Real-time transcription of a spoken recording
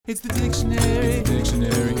It's the dictionary. It's the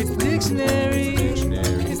dictionary. It's the dictionary.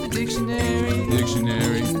 It's the dictionary.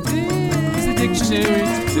 Dictionary. It's the dictionary.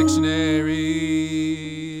 It's the dictionary.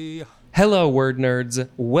 Hello, word nerds.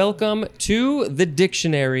 Welcome to the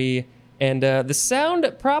dictionary. And the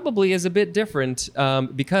sound probably is a bit different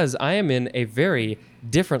because I am in a very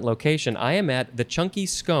different location. I am at the Chunky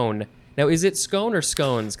Scone. Now, is it scone or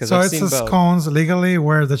scones? Because I've seen both. So it's the Scones legally.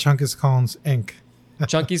 We're the Chunky Scones Inc.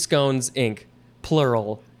 Chunky Scones Inc.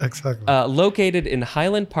 Plural. Exactly. Located in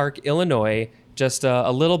Highland Park, Illinois, just a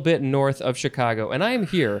little bit north of Chicago. And I am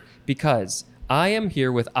here because I am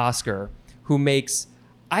here with Oscar, who makes,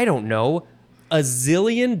 I don't know, a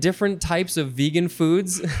zillion different types of vegan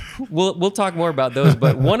foods. We'll talk more about those,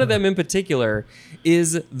 but one of them in particular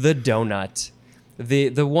is the donut,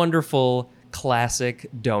 the wonderful classic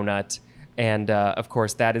donut. And of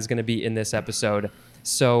course, that is going to be in this episode.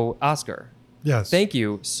 So, Oscar. Yes. Thank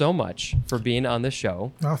you so much for being on the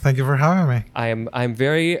show. Oh, thank you for having me. I'm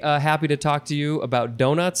very happy to talk to you about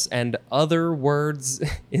donuts and other words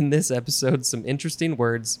in this episode, some interesting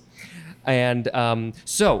words. And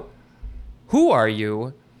so, who are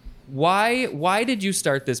you? Why did you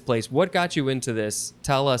start this place? What got you into this?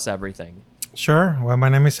 Tell us everything. Sure. Well, my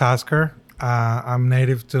name is Oscar. I'm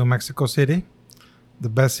native to Mexico City, the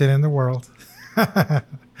best city in the world.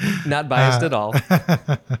 Not biased at all.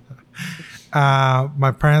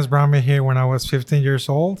 My parents brought me here when I was 15 years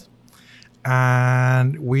old,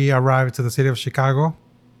 and we arrived to the city of Chicago.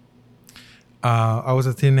 I was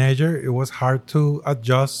a teenager. It was hard to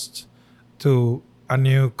adjust to a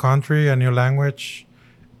new country, a new language,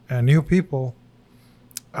 new people,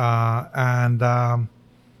 and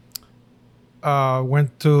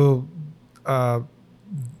went to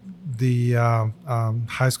the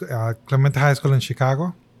high school, Clemente High School in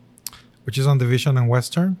Chicago, which is on Division and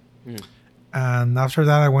Western. Mm. And after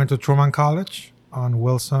that, I went to Truman College on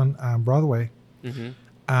Wilson and Broadway. Mm-hmm.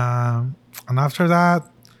 And after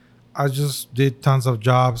that, I just did tons of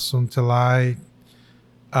jobs until I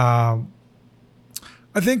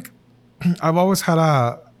think I've always had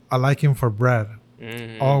a liking for bread.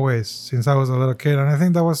 Mm-hmm. Always, since I was a little kid. And I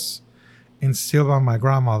think that was instilled by my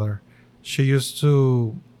grandmother. She used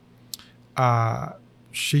to have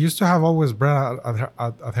always bread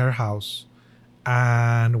at her house.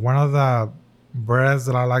 And one of the breads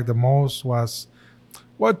that I liked the most was,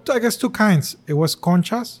 well, I guess two kinds. It was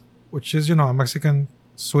conchas, which is, a Mexican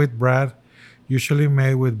sweet bread, usually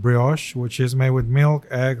made with brioche, which is made with milk,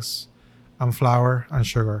 eggs, and flour and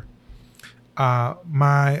sugar.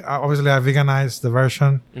 Obviously, I veganized the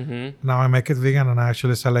version. Mm-hmm. Now I make it vegan, and I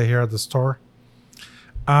actually sell it here at the store.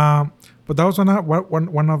 But that was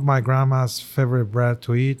one of my grandma's favorite bread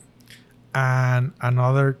to eat, and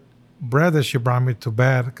another bread that she brought me to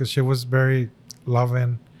bed because she was very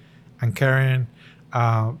loving and caring.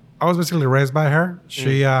 I was basically raised by her.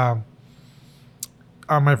 She, my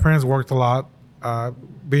parents worked a lot,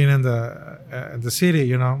 being in the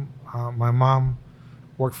city. My mom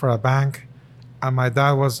worked for a bank, and my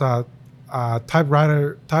dad was a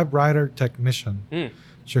typewriter technician. Mm.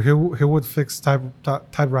 So he would fix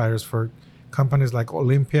typewriters for companies like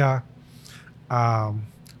Olympia,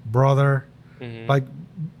 Brother, mm-hmm.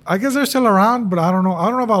 I guess they're still around, but I don't know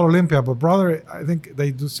about Olympia, but Brother, I think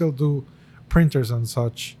they still do printers and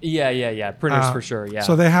such. Yeah. Printers for sure, yeah.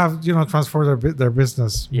 So they have, transformed their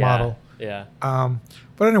business model. Yeah.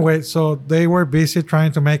 But anyway, so they were busy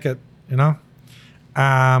trying to make it,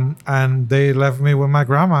 and they left me with my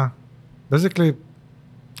grandma basically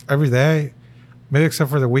every day, maybe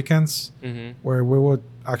except for the weekends, mm-hmm. where we would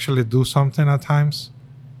actually do something at times.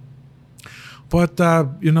 But,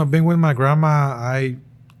 being with my grandma,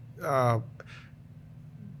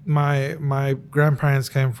 my grandparents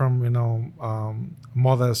came from,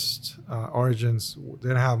 modest origins. They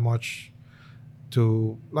didn't have much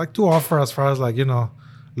to offer as far as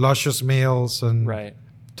luscious meals and right.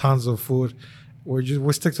 tons of food.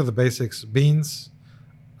 We stick to the basics: beans,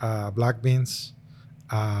 black beans,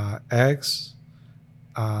 eggs,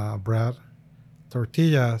 bread,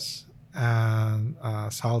 tortillas, and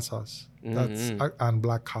salsas. Mm-hmm. That's and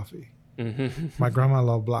black coffee. Mm-hmm. My grandma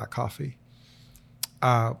loved black coffee.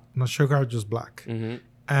 No sugar, just black. Mm-hmm.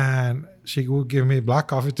 And she would give me black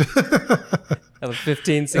coffee too.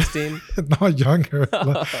 15, 16? No, younger.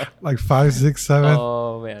 like 5, 6, 7.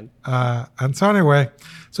 Oh, man. And so anyway,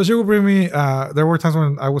 so she would bring me, there were times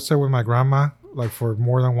when I would stay with my grandma, for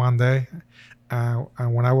more than one day.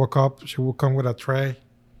 And when I woke up, she would come with a tray.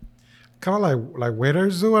 Kind of like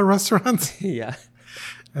waiters do at restaurants. Yeah.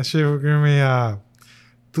 And she would give me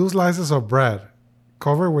 2 slices of bread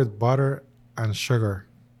covered with butter and sugar.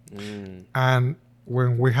 Mm. And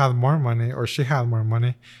when we had more money or she had more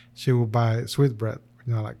money, she would buy sweet bread,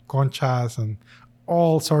 like conchas and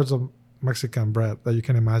all sorts of Mexican bread that you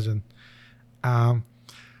can imagine.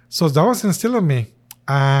 So that was instilled in me,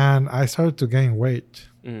 and I started to gain weight.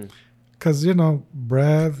 Because,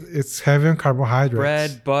 bread, it's heavy on carbohydrates.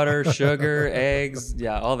 Bread, butter, sugar, eggs,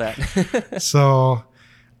 yeah, all that. So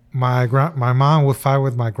my mom would fight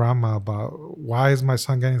with my grandma about why is my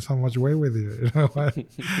son gaining so much weight with you?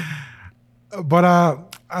 But I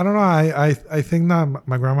don't know. I think that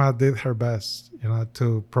my grandma did her best,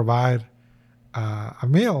 to provide a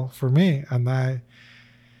meal for me. And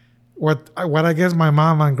what I guess my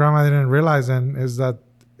mom and grandma didn't realize then is that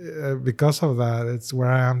because of that, it's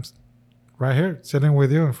where I am right here, sitting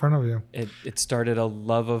with you in front of you. It started a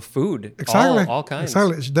love of food. Exactly. All kinds.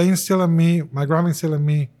 Exactly. They instill in me, my grandma instilled in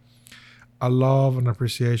me a love and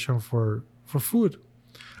appreciation for food.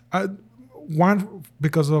 One,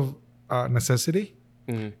 because of necessity.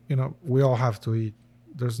 We all have to eat.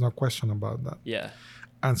 There's no question about that. Yeah.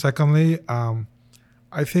 And secondly, I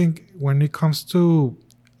think when it comes to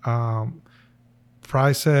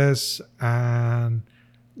prices and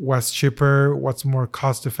what's cheaper, what's more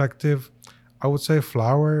cost effective, I would say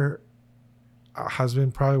flour has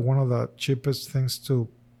been probably one of the cheapest things to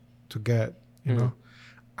get, know.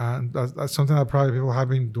 And that's something that probably people have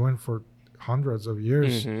been doing for hundreds of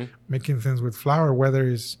years, making things with flour, whether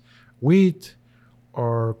it's wheat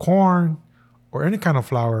or corn or any kind of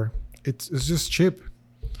flour. It's just cheap.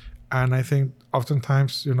 And I think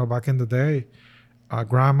oftentimes, back in the day,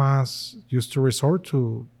 grandmas used to resort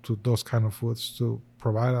to those kind of foods to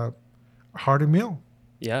provide a hearty meal.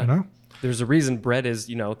 Yeah. There's a reason bread is,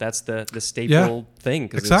 that's the staple thing,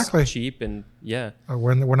 because exactly. It's cheap. And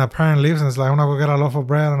when a parent leaves and it's like, I'm gonna go get a loaf of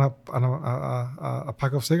bread and a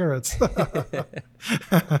pack of cigarettes.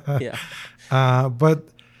 Yeah.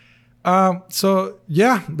 So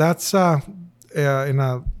yeah, that's in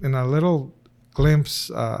a little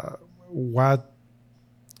glimpse what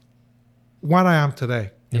I am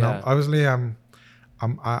today. You know, obviously I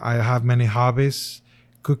have many hobbies.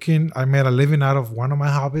 Cooking, I made a living out of one of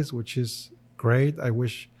my hobbies, which is great. I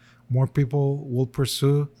wish more people will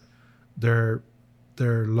pursue their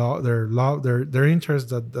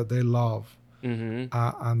interests that they love,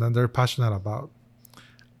 and then they're passionate about.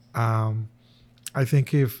 I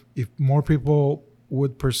think if more people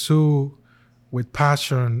would pursue with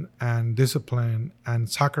passion and discipline and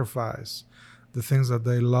sacrifice the things that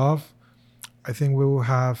they love, I think we will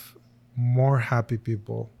have more happy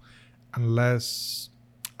people and less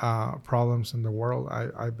problems in the world. I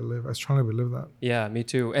strongly believe that. Yeah, me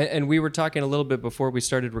too. And we were talking a little bit before we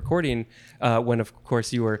started recording, when of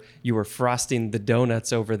course you were frosting the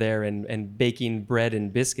donuts over there and baking bread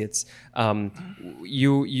and biscuits. We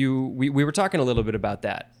were talking a little bit about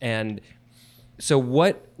that. And so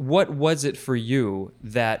what was it for you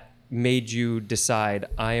that made you decide,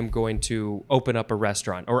 I am going to open up a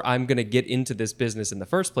restaurant, or I'm going to get into this business in the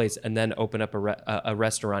first place and then open up a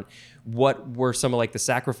restaurant? What were some of like the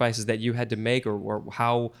sacrifices that you had to make, or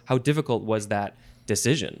how difficult was that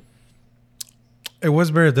decision? It was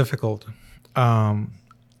very difficult. I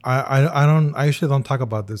usually don't talk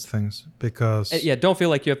about these things because don't feel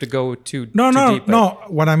like you have to go too deep. No.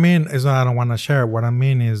 What I mean is that I don't want to share. What I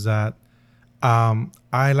mean is that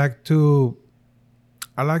I like to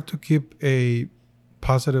keep a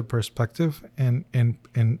positive perspective in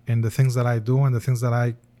the things that I do and the things that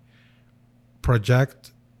I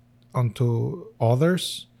project onto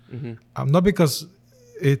others. Not because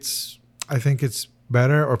I think it's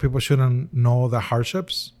better or people shouldn't know the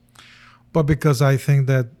hardships, but because I think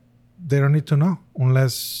that they don't need to know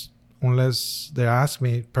unless they ask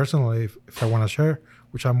me personally if I want to share,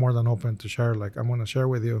 which I'm more than open to share. Like, I'm going to share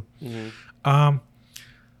with you.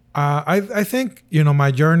 I think,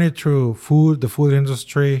 my journey through the food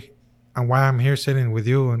industry, and why I'm here sitting with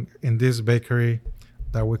you in this bakery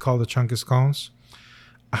that we call the Chunky Scones,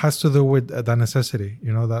 has to do with the necessity,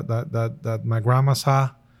 that my grandma saw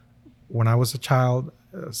when I was a child.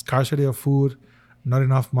 Scarcity of food, not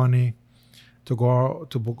enough money to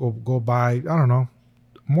go buy, I don't know,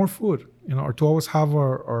 more food, or to always have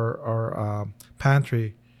our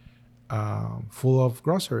pantry full of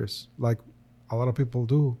groceries, like a lot of people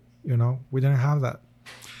do. We didn't have that.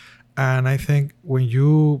 And I think when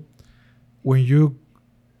you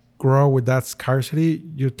grow with that scarcity,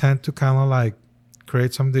 you tend to kind of like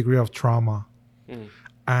create some degree of trauma.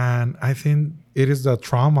 And I think it is the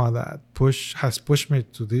trauma that has pushed me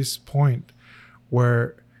to this point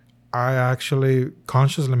where I actually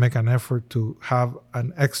consciously make an effort to have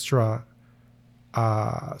an extra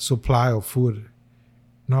supply of food.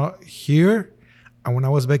 Here, and when I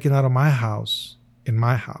was baking out of my house, in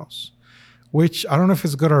my house, which I don't know if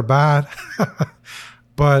it's good or bad,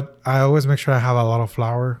 but I always make sure I have a lot of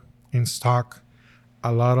flour in stock,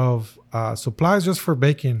 a lot of supplies just for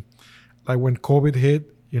baking. Like when COVID hit,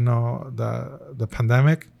 the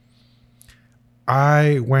pandemic,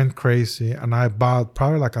 I went crazy and I bought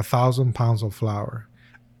probably like 1,000 pounds of flour.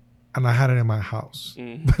 And I had it in my house.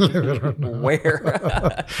 Believe it or not. Where?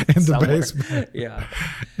 In the Somewhere. basement. Yeah.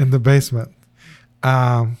 In the basement.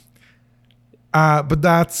 But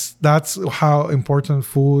that's how important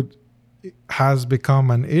food has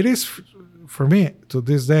become, and it is for me to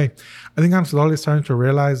this day. I think I'm slowly starting to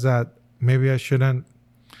realize that maybe I shouldn't,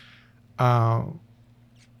 I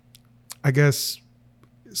guess,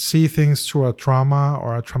 see things through a trauma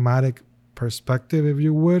or a traumatic perspective, if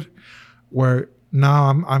you would, where now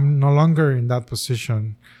I'm no longer in that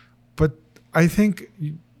position. But I think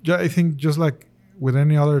just like with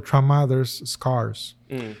any other trauma, there's scars,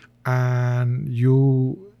 and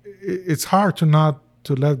it's hard to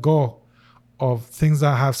let go of things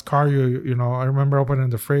that have scarred you. I remember opening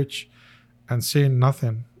the fridge and seeing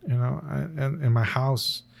nothing, and in my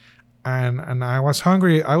house, and I was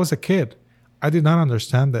hungry. I was a kid. I did not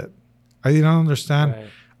understand it. I did not understand. Right.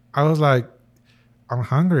 I was like, I'm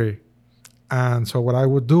hungry. And so what I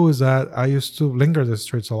would do is that I used to linger the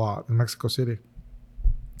streets a lot in Mexico City.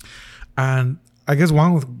 And I guess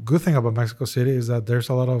one good thing about Mexico City is that there's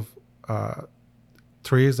a lot of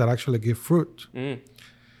trees that actually give fruit.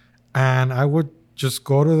 And I would just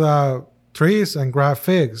go to the trees and grab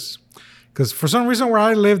figs. Because for some reason where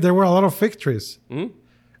I lived, there were a lot of fig trees.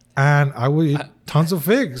 And I would eat tons of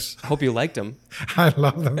figs. I hope you liked them. I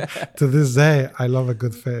love them. To this day, I love a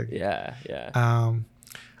good fig. Yeah.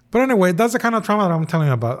 But anyway, that's the kind of trauma that I'm telling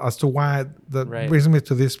you about as to why that brings me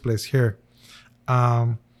to this place here.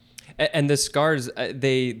 And the scars,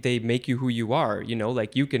 they make you who you are.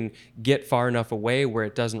 Like you can get far enough away where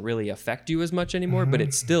it doesn't really affect you as much anymore, but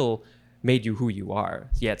it still made you who you are.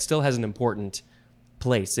 Yeah, it still has an important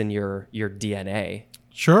place in your DNA.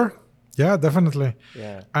 Sure. Yeah, definitely.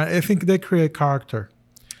 Yeah. I think they create character.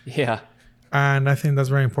 Yeah. And I think that's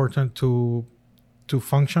very important to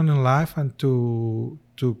function in life and to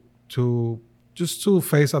just to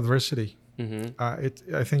face adversity. I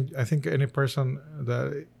think any person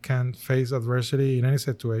that can face adversity in any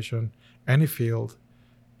situation, any field,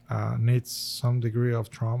 needs some degree of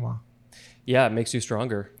trauma. Yeah, it makes you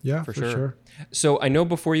stronger. Yeah, for for sure. So I know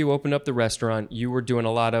before you opened up the restaurant, you were doing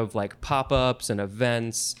a lot of like pop-ups and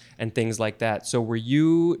events and things like that. So were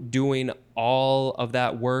you doing all of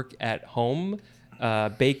that work at home,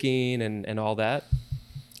 baking and all that?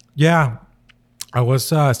 Yeah, I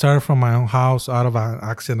was I started from my own house out of an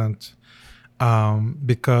accident,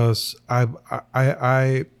 because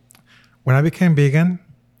I when I became vegan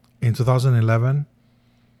in 2011,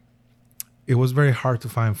 it was very hard to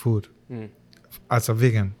find food as a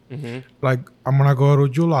vegan. Like I'm gonna go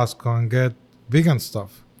to Julasco and get vegan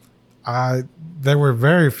stuff. There were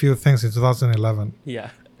very few things in 2011. Yeah.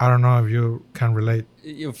 I don't know if you can relate.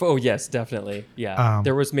 Oh yes, definitely. Yeah.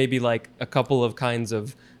 There was maybe like a couple of kinds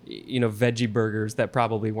of veggie burgers that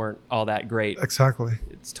probably weren't all that great. Exactly.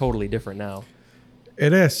 It's totally different now.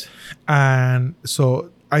 It is. And so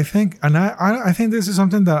I think, and I think this is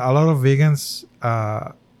something that a lot of vegans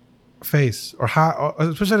face, or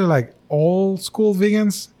especially like old school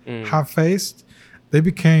vegans have faced. They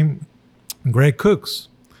became great cooks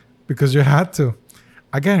because you had to.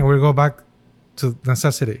 Again, we go back to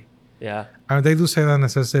necessity. Yeah. And they do say that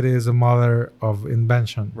necessity is the mother of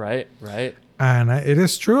invention. Right. And it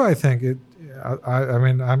is true. I think I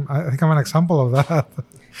mean, I think I'm an example of that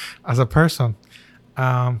as a person.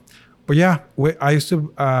 But yeah, I used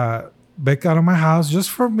to bake out of my house just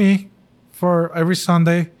for me. For every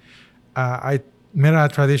Sunday, I made it a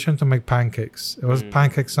tradition to make pancakes. It was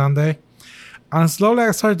Pancake Sunday, and slowly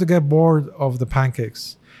I started to get bored of the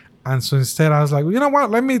pancakes, and so instead I was like, you know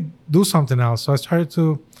what? Let me do something else. So I started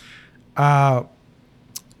to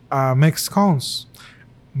make scones.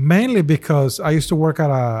 Mainly because I used to work at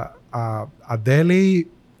a deli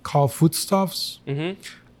called Foodstuffs. I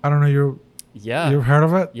don't know, you've heard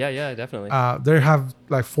of it? Yeah, definitely. They have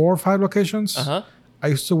like 4 or 5 locations. I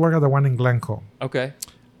used to work at the one in Glencoe. Okay.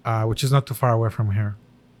 Which is not too far away from here.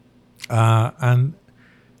 And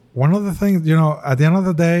one of the things, at the end of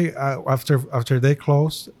the day, after they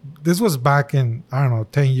closed, this was back in, I don't know,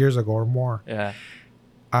 10 years ago or more. Yeah.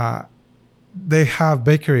 They have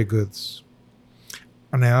bakery goods.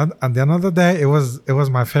 And then at the end of the day, it was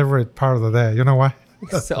my favorite part of the day. You know why?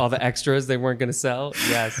 So all the extras they weren't going to sell?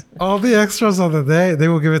 Yes. All the extras of the day, they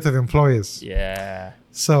will give it to the employees. Yeah.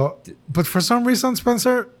 So, but for some reason,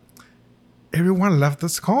 Spencer, everyone left the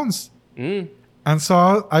scones. And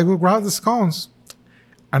so I would grab the scones,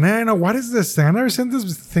 and then I know, what is this thing? I never seen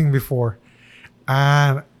this thing before,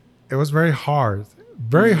 and it was very hard,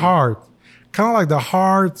 kind of like the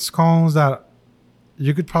hard scones that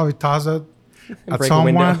you could probably toss it at break a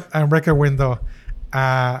someone window. and break a window.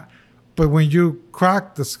 But when you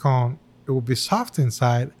crack the scone, it will be soft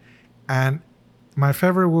inside, and my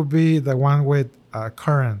favorite would be the one with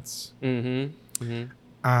currants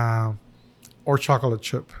or chocolate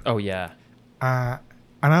chip. Oh yeah. And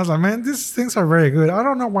I was like, man, these things are very good. I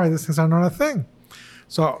don't know why these things are not a thing.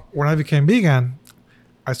 So when I became vegan,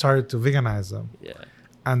 I started to veganize them. Yeah.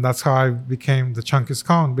 And that's how I became the Chunky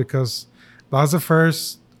Scone, because that was the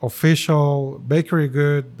first official bakery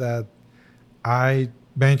good that I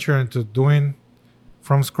ventured into doing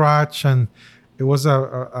from scratch. And it was a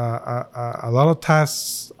lot of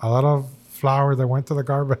tests, a lot of flour that went to the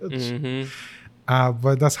garbage.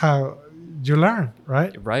 But that's how you learn,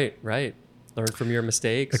 right? Right. Learn from your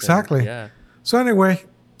mistakes. Exactly. Yeah. So anyway,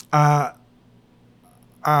 at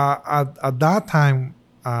that time,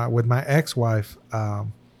 with my ex-wife,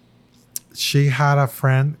 she had a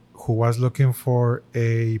friend who was looking for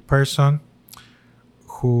a person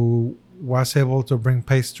who was able to bring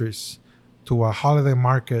pastries to a holiday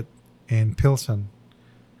market in Pilsen,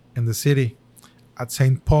 in the city, at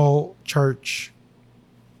St. Paul Church.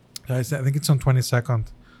 I think it's on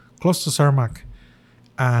 22nd, close to Cermak.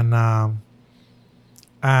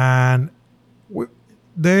 And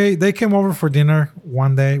they came over for dinner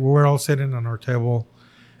one day. We were all sitting on our table,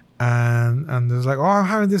 and it was like, oh, I'm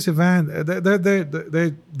having this event.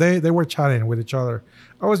 They were chatting with each other.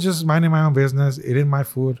 I was just minding my own business, eating my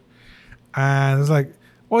food, and it's like,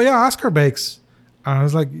 oh yeah, Oscar bakes. And I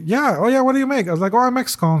was like, yeah, oh yeah, what do you make? I was like, oh, I make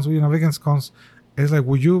scones, vegan scones. It's like,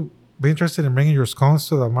 would you be interested in bringing your scones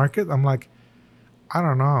to the market? I'm like, I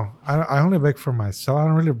don't know. I only bake for myself. I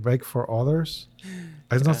don't really bake for others.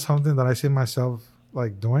 It's not something that I see myself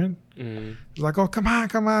like doing. It's like, oh, come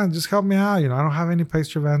on, just help me out. I don't have any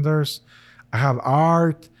pastry vendors. I have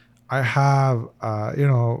art. I have,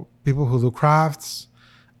 people who do crafts.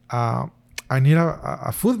 I need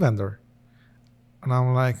a food vendor. And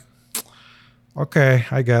I'm like, okay,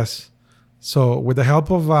 I guess. So with the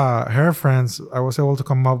help of her friends, I was able to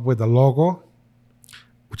come up with a logo,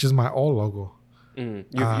 which is my old logo.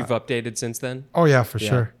 You've updated since then? Oh, yeah, for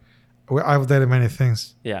sure. I've updated many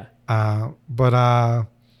things. Yeah. But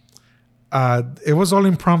it was all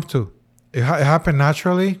impromptu. It happened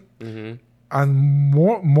naturally. And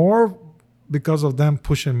more because of them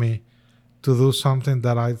pushing me to do something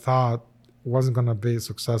that I thought wasn't going to be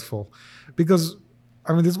successful. Because,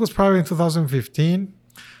 this was probably in 2015.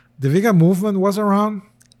 The vegan movement was around.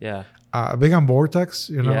 Yeah. Vegan Vortex,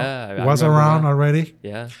 was around already.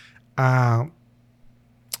 Yeah.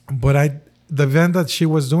 But the event that she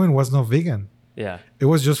was doing was not vegan. Yeah. It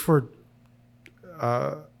was just for,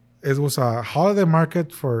 it was a holiday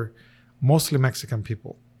market for mostly Mexican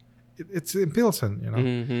people. It's in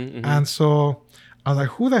Pilsen, And so I was like,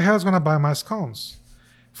 who the hell is going to buy my scones?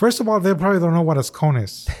 First of all, they probably don't know what a scone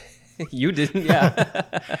is. You didn't, yeah.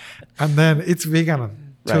 And then it's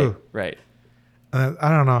vegan too. Right. And I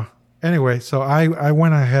don't know. Anyway, so I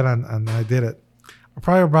went ahead and I did it. I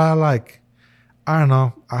probably bought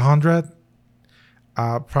 100.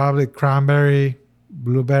 Probably cranberry,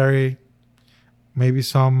 blueberry, maybe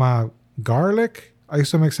some garlic. I used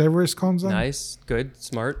to make savory scones then. Nice, good,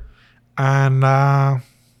 smart. And I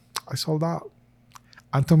sold out.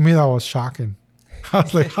 And to me, that was shocking. I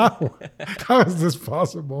was like, how is this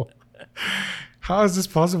possible? How is this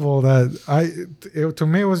possible that to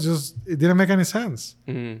me, it didn't make any sense.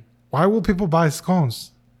 Why would people buy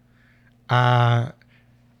scones? And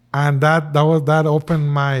that opened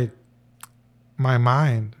my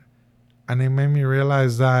mind, and it made me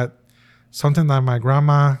realize that something that my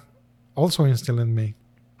grandma also instilled in me.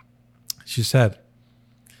 She said,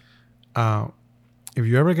 if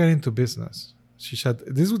you ever get into business, she said,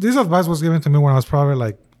 this advice was given to me when I was probably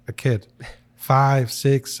like a kid, 5,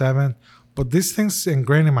 6, 7, but these things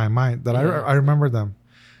ingrained in my mind that I remember them.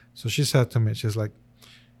 So she said to me, she's like,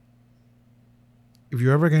 if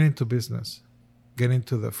you ever get into business, get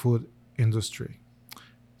into the food industry.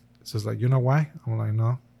 It's like, you know why? I'm like,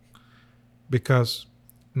 no. Because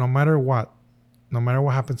no matter what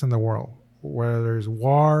happens in the world, whether there's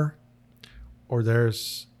war or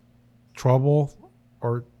there's trouble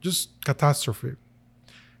or just catastrophe,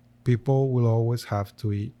 people will always have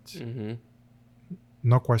to eat.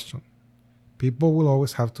 No question. People will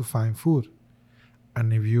always have to find food.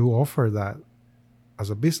 And if you offer that as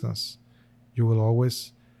a business, you will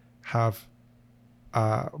always have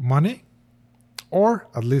money, or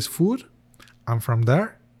at least food, and from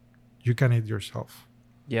there you can eat yourself.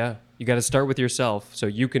 Yeah. You got to start with yourself so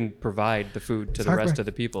you can provide the food to the rest of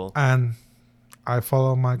the people. And I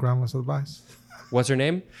follow my grandma's advice. What's her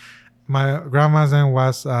name? My grandma's name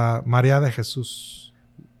was Maria de Jesus.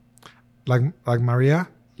 Like Maria.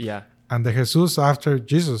 Yeah. And the Jesus after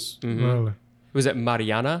Jesus. Mm-hmm. Really. Was it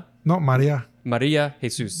Mariana? No, Maria. Maria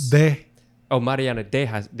Jesus. Mariana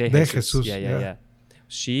de Jesus. Yeah.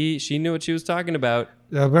 She knew what she was talking about.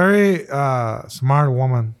 A very smart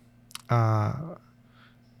woman.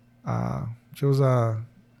 She was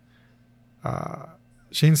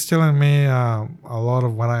she instilled in me a lot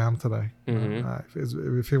of what I am today.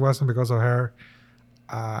 Mm-hmm. If it wasn't because of her,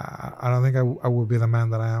 I don't think I would be the man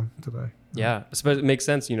that I am today. Yeah, but it makes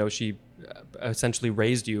sense. She essentially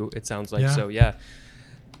raised you. It sounds like so. Yeah,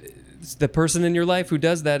 the person in your life who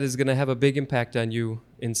does that is going to have a big impact on you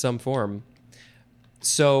in some form.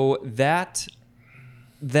 So that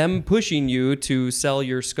them pushing you to sell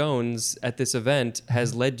your scones at this event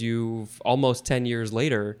has led you almost 10 years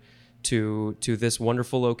later to this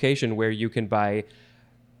wonderful location where you can buy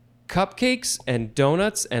cupcakes and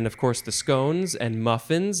donuts and of course the scones and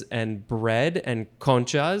muffins and bread and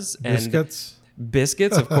conchas and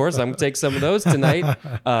biscuits. Of course, I'm gonna take some of those tonight.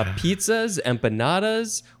 Pizzas,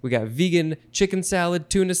 empanadas. We got vegan chicken salad,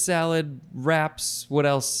 tuna salad, wraps. What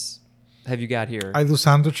else have you got here? I do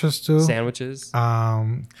sandwiches too. Sandwiches.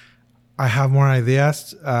 I have more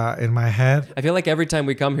ideas in my head. I feel like every time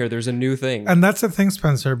we come here, there's a new thing. And that's the thing,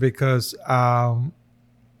 Spencer, because I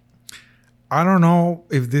don't know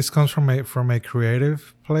if this comes from a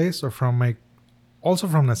creative place or also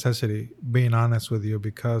from necessity, being honest with you,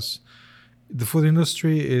 because the food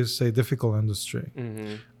industry is a difficult industry.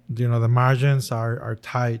 Mm-hmm. The margins are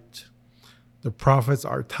tight. The profits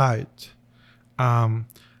are tight.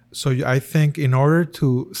 So I think in order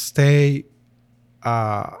to stay,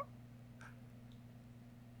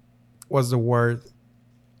 what's the word?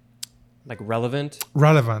 Like relevant?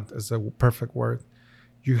 Relevant is a perfect word.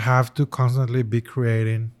 You have to constantly be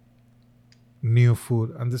creating new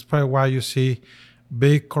food. And that's probably why you see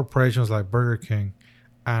big corporations like Burger King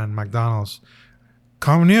and McDonald's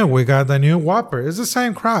come new. We got the new Whopper. It's the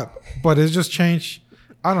same crap, but it's just changed.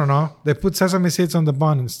 I don't know. They put sesame seeds on the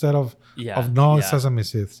bun instead of sesame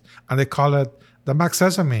seeds. And they call it the Mac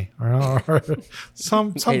Sesame or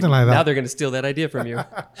something like that. Now they're going to steal that idea from you.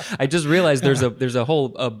 I just realized there's a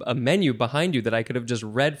whole a menu behind you that I could have just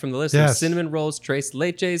read from the list. Yes. There's cinnamon rolls, tres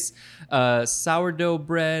leches, sourdough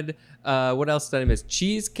bread. What else did I miss?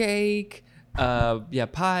 Cheesecake.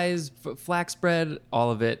 Pies, flax bread.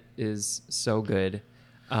 All of it is so good.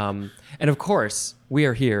 And of course, we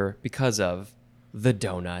are here because of the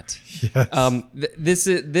donut. Yes.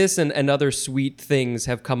 This and other sweet things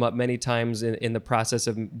have come up many times in the process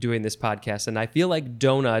of doing this podcast, and I feel like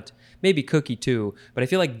donut, maybe cookie too, but I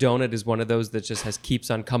feel like donut is one of those that just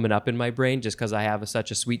keeps on coming up in my brain just because I have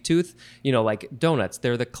such a sweet tooth. Like donuts,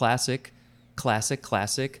 they're the classic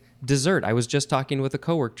dessert. I was just talking with a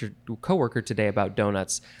coworker today about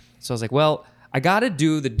donuts, so I was like, well, I got to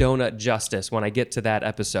do the donut justice when I get to that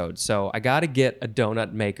episode. So I got to get a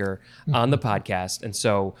donut maker on the podcast. And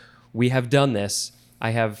so we have done this.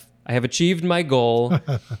 I have achieved my goal.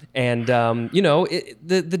 And,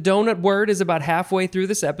 the donut word is about halfway through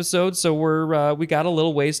this episode. So we got a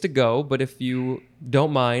little ways to go. But if you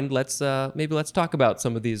don't mind, let's talk about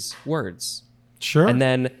some of these words. Sure. And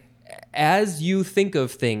then as you think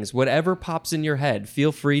of things, whatever pops in your head,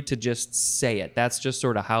 feel free to just say it. That's just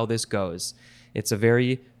sort of how this goes. It's a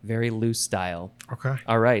very, very loose style. Okay.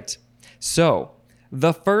 All right. So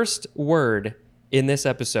the first word in this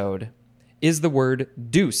episode is the word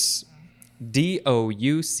douce.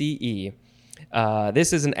 D-O-U-C-E.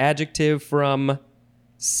 This is an adjective from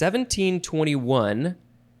 1721.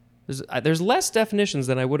 There's less definitions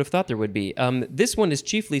than I would have thought there would be. This one is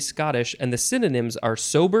chiefly Scottish, and the synonyms are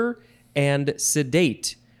sober and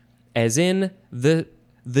sedate, as in the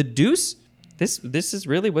douce. This is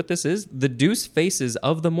really what this is. The douce faces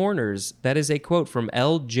of the mourners. That is a quote from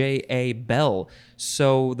L.J.A. Bell.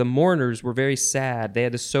 So the mourners were very sad. They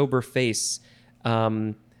had a sober face.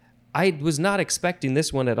 I was not expecting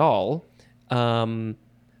this one at all. I'm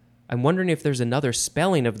wondering if there's another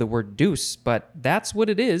spelling of the word douce, but that's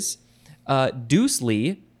what it is.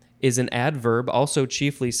 Doucely is an adverb, also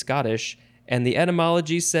chiefly Scottish, and the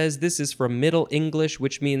etymology says this is from Middle English,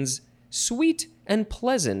 which means sweet and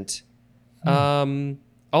pleasant.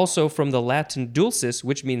 Also from the Latin dulcis,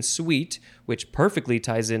 which means sweet, which perfectly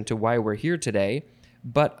ties into why we're here today.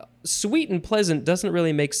 But sweet and pleasant doesn't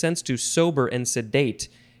really make sense to sober and sedate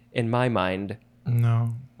in my mind.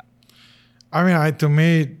 No. I mean, to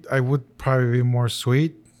me, I would probably be more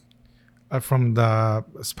sweet. from the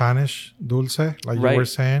Spanish dulce, like you Right. were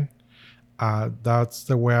saying. That's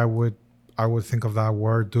the way I would think of that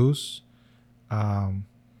word, douce.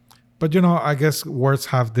 But I guess words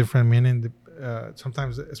have different meaning.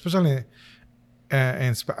 Sometimes, especially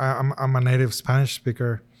I'm a native Spanish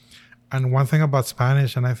speaker, and one thing about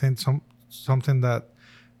Spanish, and I think something that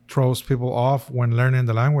throws people off when learning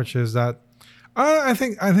the language is that I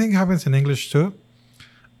think it happens in English too,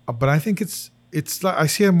 but I think it's like I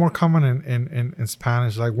see it more common in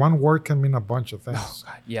Spanish. Like one word can mean a bunch of things. Oh,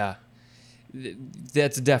 God, yeah.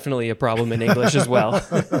 That's definitely a problem in English as well.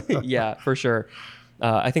 Yeah, for sure.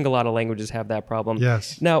 I think a lot of languages have that problem.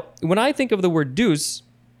 Yes. Now, when I think of the word douce,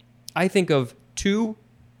 I think of two.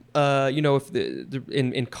 If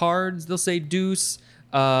in cards they'll say deuce.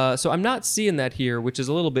 So I'm not seeing that here, which is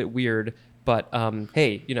a little bit weird. But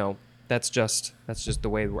hey, that's just the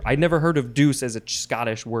way. I never heard of deuce as a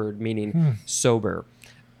Scottish word meaning sober.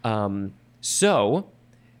 So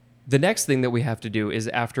the next thing that we have to do is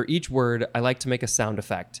after each word, I like to make a sound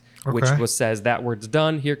effect, which says that word's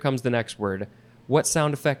done. Here comes the next word. What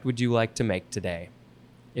sound effect would you like to make today?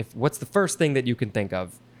 What's the first thing that you can think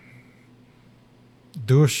of?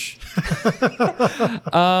 Douche.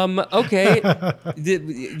 Okay.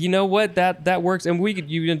 You know what? That works. And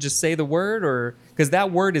you can just say the word, or because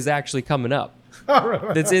that word is actually coming up.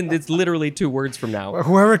 It's literally 2 words from now.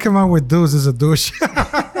 Whoever came out with douche is a douche.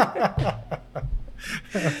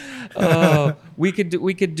 We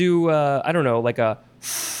could do I don't know, like I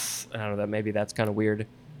don't know, maybe that's kind of weird.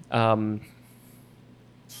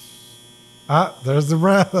 There's the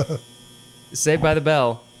breath. Saved by the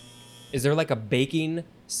Bell. Is there like a baking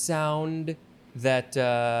sound that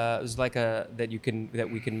is like that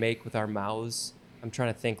we can make with our mouths? I'm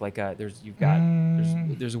trying to think. Like there's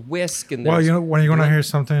whisk and when you're gonna hear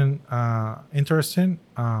something interesting,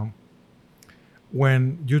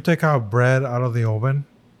 when you take out bread out of the oven,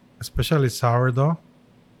 especially sourdough,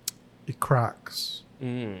 it cracks.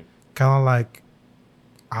 Kind of like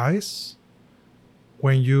ice.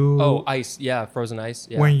 When you ice, yeah, frozen ice.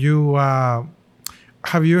 Yeah. When you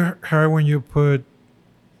have you heard when you put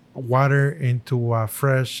water into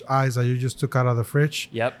fresh ice that you just took out of the fridge?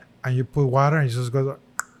 Yep. And you put water and it just goes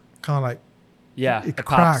kind of like it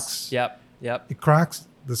cracks. Pops. Yep. It cracks.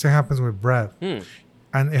 The same happens with bread, and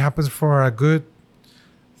it happens for a good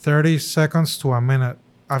 30 seconds to a minute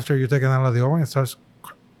after you take it out of the oven. It starts,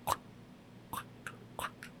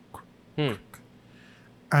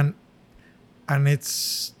 and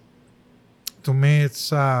it's, to me,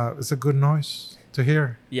 it's a good noise to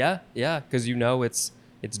hear. Yeah, because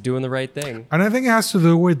it's doing the right thing. And I think it has to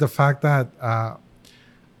do with the fact that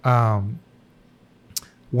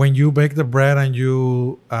when you bake the bread and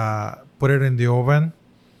you put it in the oven,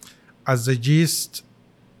 as the yeast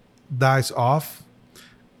dies off,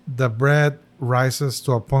 the bread rises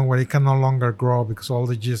to a point where it can no longer grow because all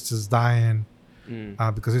the yeast is dying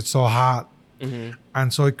because it's so hot. Mm-hmm.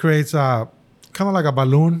 And so it creates a kind of like a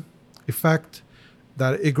balloon effect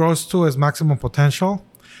that it grows to its maximum potential.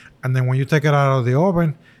 And then when you take it out of the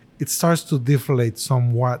oven, it starts to deflate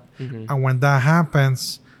somewhat. Mm-hmm. And when that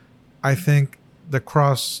happens, I think the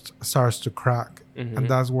crust starts to crack. Mm-hmm. And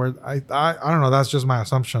that's where I don't know, that's just my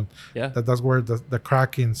assumption. Yeah. That's where the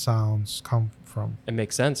cracking sounds come from. It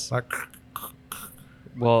makes sense. Like,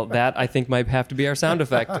 well, that I think might have to be our sound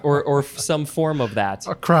effect or some form of that.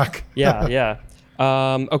 A crack. Yeah.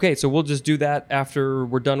 Okay, so we'll just do that after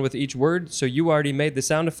we're done with each word. So you already made the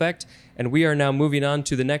sound effect, and we are now moving on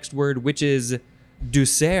to the next word, which is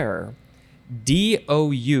douceur.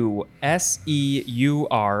 Douseur.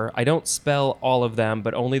 I don't spell all of them,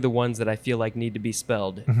 but only the ones that I feel like need to be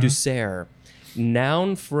spelled. Mm-hmm. Douceur.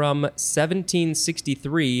 Noun from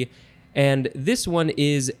 1763, and this one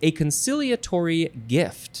is a conciliatory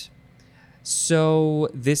gift. So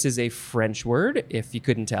this is a French word, if you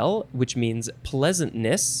couldn't tell, which means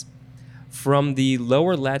pleasantness, from the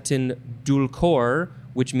Lower Latin dulcor,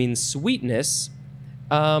 which means sweetness.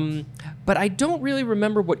 But I don't really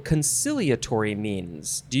remember what conciliatory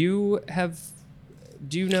means. Do you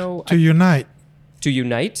know? To unite. To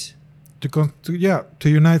unite? To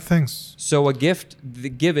unite things. So a gift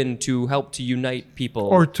given to help to unite people.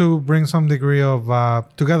 Or to bring some degree of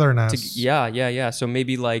togetherness. Yeah. So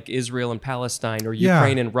maybe like Israel and Palestine or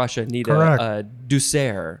Ukraine and Russia need a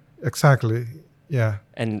douceur. Exactly. Yeah.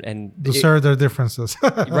 And douceur their differences.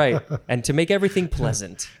 Right. And to make everything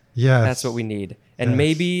pleasant. Yes. That's what we need. And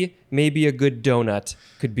maybe a good donut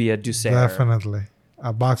could be a douceur. Definitely.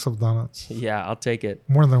 A box of donuts. Yeah, I'll take it.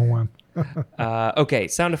 More than one. Okay,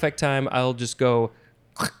 sound effect time. I'll just go.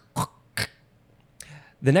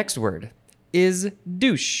 The next word is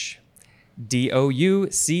douche.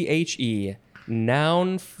 douche.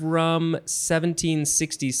 Noun from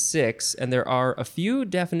 1766, and there are a few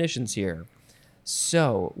definitions here.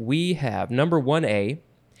 So we have number 1A,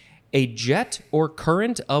 a jet or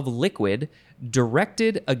current of liquid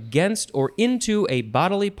directed against or into a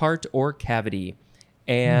bodily part or cavity.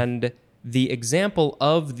 And the example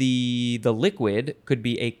of the liquid could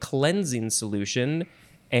be a cleansing solution,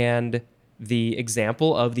 and the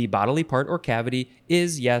example of the bodily part or cavity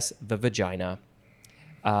is, yes, the vagina.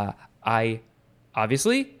 I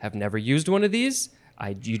obviously have never used one of these.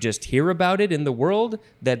 You just hear about it in the world,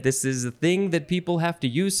 that this is a thing that people have to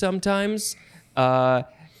use sometimes. I'm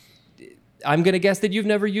going to guess that you've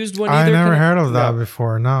never used one either. I never heard of that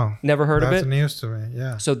before, no. Never heard of it? That's news to me,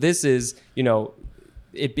 yeah. So this is,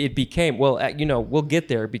 it became, we'll get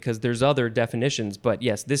there because there's other definitions, but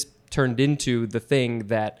yes, this turned into the thing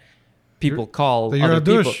that people call you're other a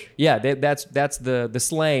people. douche. Yeah, that's the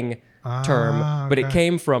slang term, but it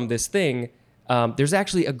came from this thing. There's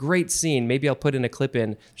actually a great scene, maybe I'll put in a clip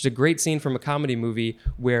in. There's a great scene from a comedy movie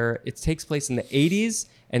where it takes place in the 80s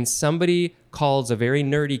and somebody calls a very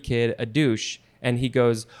nerdy kid a douche, and he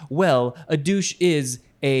goes, well, a douche is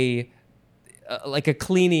like a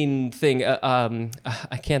cleaning thing. I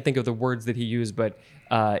can't think of the words that he used, but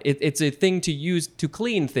it's a thing to use to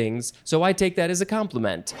clean things, so I take that as a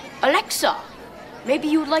compliment. Alexa, maybe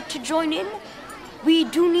you would like to join in? We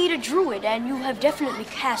do need a druid, and you have definitely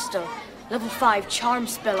cast a level 5 charm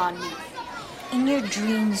spell on me. In your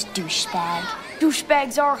dreams, douchebag.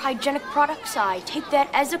 Douchebags are hygienic products. I take that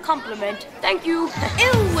as a compliment. Thank you.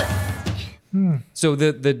 Ew! So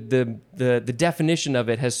the definition of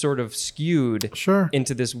it has sort of skewed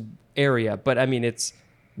into this area, but I mean it's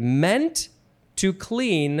meant to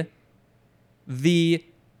clean the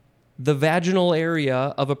vaginal area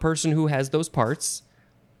of a person who has those parts.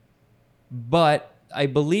 But I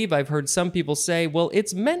believe I've heard some people say, well,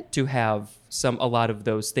 it's meant to have a lot of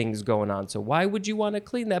those things going on. So why would you want to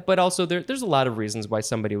clean that? But also there's a lot of reasons why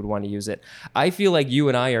somebody would want to use it. I feel like you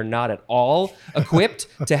and I are not at all equipped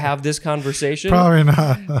to have this conversation. Probably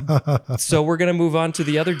not. So we're going to move on to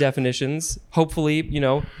the other definitions. Hopefully,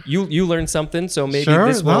 you learned something. So maybe I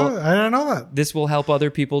this will, didn't know that. this will help other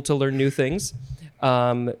people to learn new things.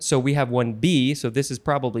 So we have 1B. So this is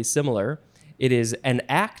probably similar. It is an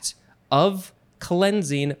act of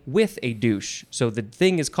cleansing with a douche. So the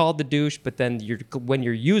thing is called the douche, but then when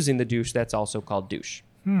you're using the douche, that's also called douche.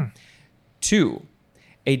 2,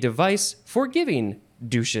 a device for giving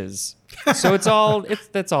douches. So that's all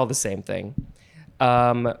the same thing.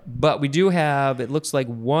 But we do have, it looks like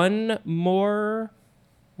one more.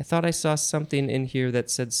 I thought I saw something in here that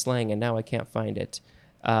said slang, and now I can't find it.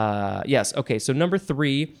 Yes. Okay. So number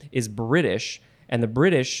 3 is British, and the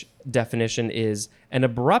British definition is an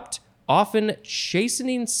abrupt, often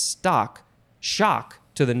chastening shock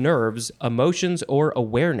to the nerves, emotions, or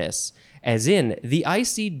awareness, as in the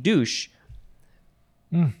icy douche.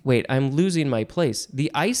 Wait, I'm losing my place.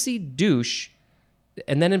 The icy douche,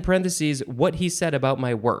 and then in parentheses, what he said about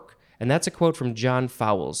my work. And that's a quote from John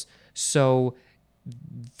Fowles. So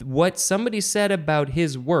what somebody said about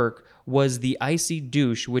his work was the icy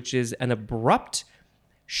douche, which is an abrupt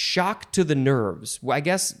shock to the nerves. I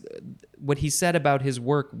guess what he said about his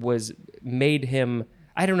work made him,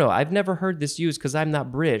 I don't know, I've never heard this used because I'm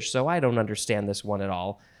not British, so I don't understand this one at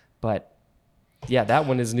all. But yeah, that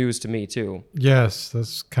one is news to me too. Yes,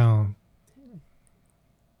 that's kind of...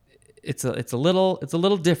 It's a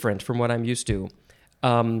little different from what I'm used to.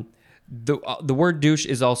 The word douche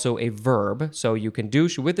is also a verb, so you can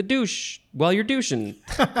douche with a douche while you're douching.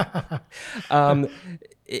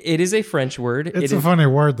 It is a French word. It's a funny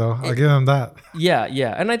word, though. I'll give them that.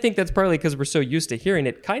 Yeah. And I think that's partly because we're so used to hearing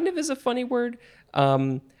it. Kind of is a funny word.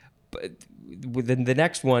 But within the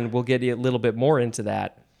next one, we'll get a little bit more into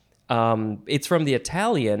that. It's from the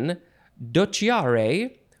Italian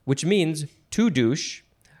docciare, which means to douche,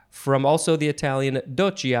 from also the Italian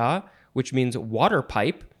doccia, which means water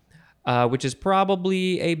pipe, which is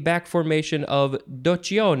probably a back formation of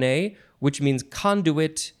doccione, which means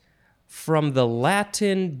conduit, from the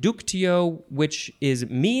Latin ductio, which is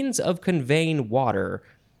means of conveying water,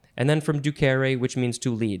 and then from ducere, which means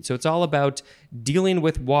to lead. So it's all about dealing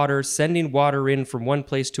with water, sending water in from one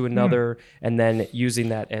place to another, and then using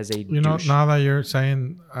that as a douche. Now that you're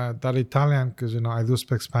saying that Italian, because, I do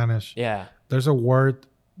speak Spanish. Yeah. There's a word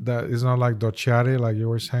that is not like docciare, like you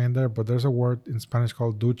were saying there, but there's a word in Spanish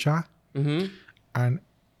called ducha. Mm-hmm. And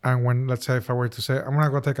when, let's say, if I were to say, I'm going to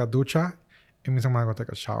go take a ducha, it means I'm going to go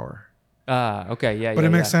take a shower. Okay, yeah. But it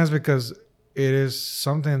makes sense because it is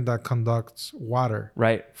something that conducts water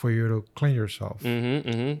Right. for you to clean yourself.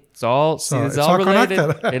 It's all it's all all related.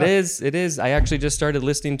 connected. It is. I actually just started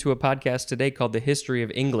listening to a podcast today called The History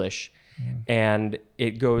of English, and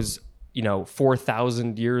it goes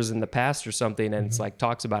 4,000 years in the past or something, and it's like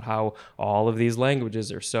talks about how all of these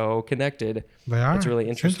languages are so connected. They are. It's really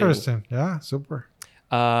interesting. It's interesting. Yeah, super.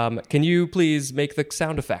 Can you please make the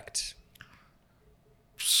sound effect?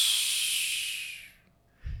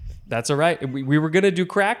 That's all right. We were gonna do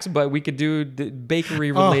cracks, but we could do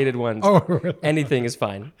bakery related ones. Oh, really? Anything is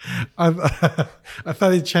fine. I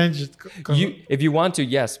thought he changed it. If you want to,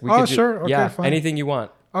 yes. We Oh, could do, sure. Okay, yeah, fine. anything you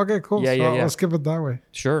want. Okay, cool. Yeah, so yeah, yeah. let's keep it that way.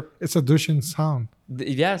 Sure. It's a douching sound.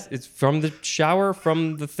 Yes, it's from the shower,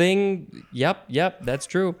 from the thing. Yep, that's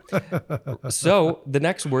true. So the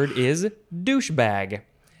next word is douchebag.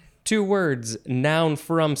 2 words, noun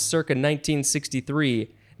from circa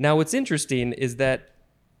 1963. Now, what's interesting is that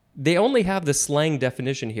they only have the slang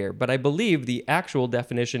definition here, but I believe the actual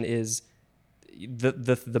definition is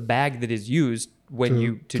the bag that is used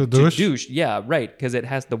when to douche. Yeah, right,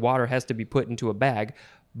 because the water has to be put into a bag.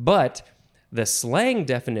 But the slang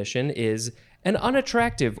definition is an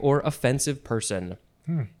unattractive or offensive person.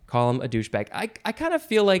 Call him a douchebag. I kind of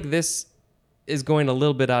feel like this is going a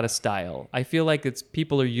little bit out of style. I feel like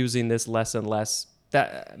people are using this less and less.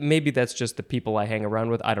 That maybe that's just the people I hang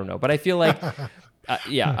around with. I don't know, but I feel like,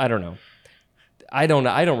 I don't know. I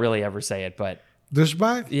don't really ever say it, but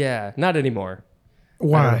Douchebag? yeah, not anymore.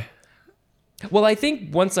 Why? Well, I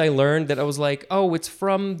think once I learned that I was like, oh, it's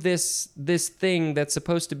from this thing that's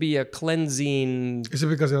supposed to be a cleansing. Is it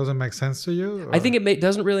because it doesn't make sense to you? I think it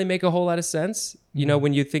doesn't really make a whole lot of sense,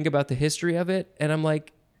 when you think about the history of it. And I'm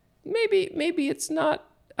like, maybe it's not.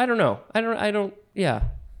 I don't know. I don't. Yeah.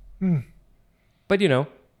 But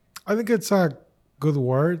I think it's a good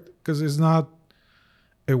word because it's not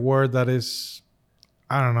a word that is,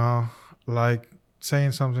 I don't know, like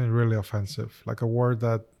saying something really offensive, like a word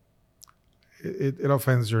that it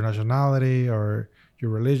offends your nationality or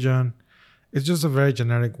your religion. It's just a very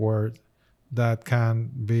generic word that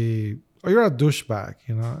can be, or you're a douchebag,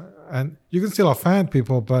 and you can still offend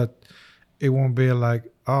people, but it won't be like,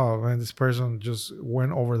 oh man, this person just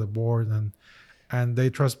went over the board and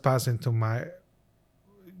they trespass into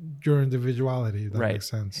your individuality. That right. makes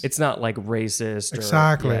sense. It's not like racist.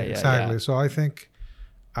 Exactly. Yeah. So I think,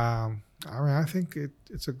 I think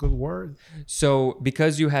it's a good word. So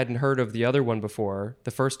because you hadn't heard of the other one before,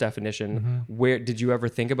 the first definition, where did you ever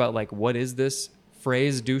think about like, what is this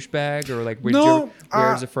phrase douchebag, or like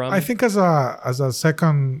where is it from? I think as a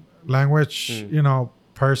second language,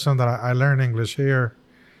 person that I learn English here,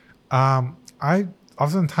 I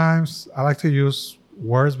oftentimes I like to use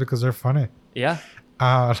words because they're funny. Yeah.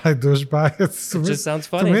 Like douchebag. It just sounds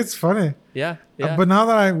funny. To me, it's funny. Yeah. But now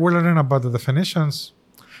that we're learning about the definitions,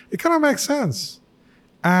 it kind of makes sense.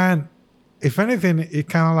 And if anything, it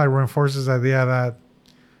kind of like reinforces the idea that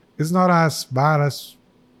it's not as bad as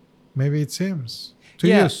maybe it seems to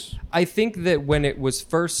use. I think that when it was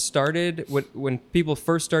first started, when people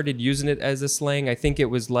first started using it as a slang, I think it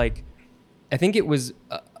was a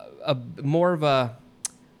more of a,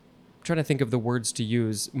 I'm trying to think of the words to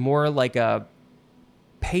use, more like a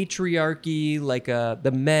patriarchy, like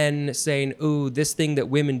the men saying, "Ooh, this thing that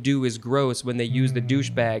women do is gross," when they use the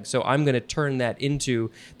douchebag. So I'm going to turn that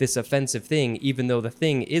into this offensive thing, even though the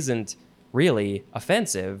thing isn't really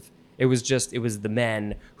offensive. It was the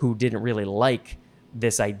men who didn't really like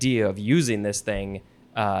this idea of using this thing.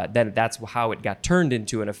 Then that's how it got turned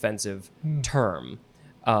into an offensive term.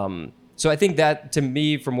 So I think that, to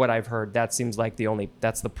me, from what I've heard, that seems like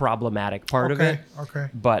that's the problematic part of it. Okay.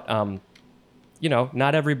 But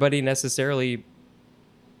not everybody necessarily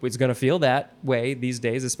is going to feel that way these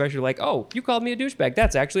days, especially like, oh, you called me a douchebag.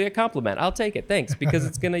 That's actually a compliment. I'll take it. Thanks.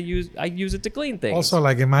 Because I use it to clean things. Also,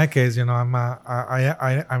 like in my case, I'm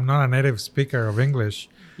not a native speaker of English.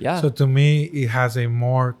 Yeah. So to me, it has a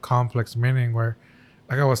more complex meaning where,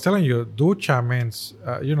 like I was telling you, ducha means,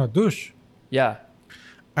 douche. Yeah.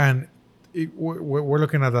 And we're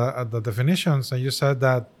looking at the definitions, and you said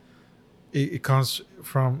that it comes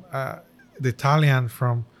from the Italian,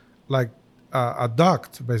 from like a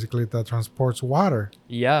duct, basically, that transports water.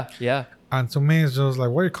 Yeah. And to me, it's just like,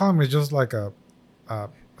 what you call me is just like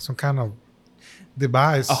some kind of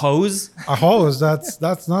device. A hose? A hose.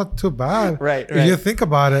 That's not too bad. Right. If you think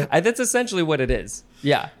about it. That's essentially what it is.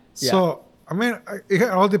 Yeah. So, I mean, it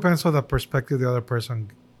all depends on the perspective the other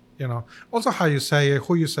person, Also how you say it,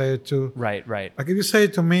 who you say it to. Right. Like if you say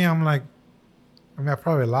it to me, I'm like, I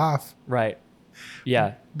probably laugh. Right.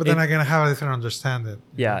 Yeah. But then I'm going to have a different understanding.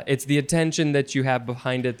 Yeah. It's the attention that you have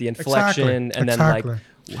behind it, the inflection, and then like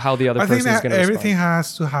how the other I think person is that going to everything respond.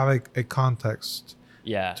 has to have a context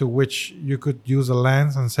Yeah. to which you could use a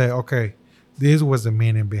lens and say, okay, this was the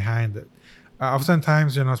meaning behind it.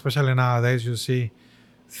 Oftentimes, especially nowadays, you see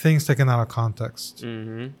things taken out of context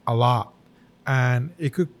a lot, and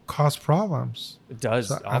it could cause problems. It does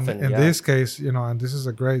So, often. and in this case, and this is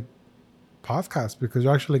a great podcast because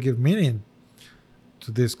you actually give meaning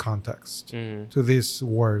to this context, to these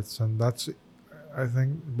words, and that's, I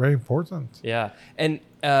think, very important. Yeah. And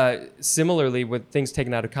similarly, with things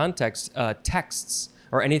taken out of context, texts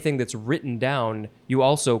or anything that's written down, you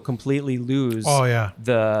also completely lose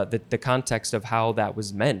the context of how that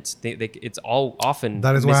was meant. It's all often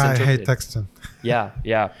That is why I hate misinterpreted. texting.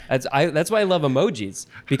 Yeah. That's why I love emojis,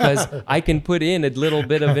 because I can put in a little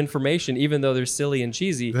bit of information, even though they're silly and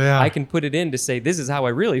cheesy. Yeah. I can put it in to say, this is how I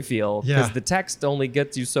really feel, because Yeah. the text only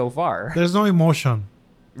gets you so far. There's no emotion.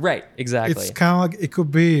 Right, exactly. It's kind of like it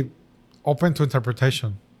could be open to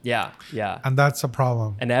interpretation, Yeah. and that's a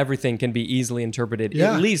problem. And everything can be easily interpreted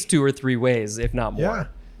Yeah. at least 2 or 3 ways, if not more. Yeah,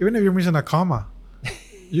 even if you're missing a comma,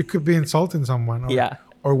 you could be insulting someone,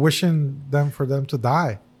 or wishing for them to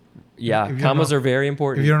die. Yeah, If you commas know- are very If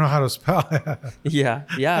important. you don't know how to spell. Yeah.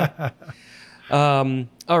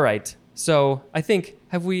 All right. So I think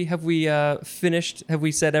have we finished? Have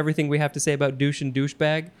we said everything we have to say about douche and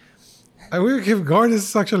douchebag? And we keep going. This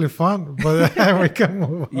is actually fun, but we can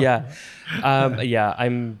move on. Yeah,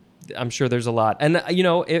 I'm sure there's a lot, and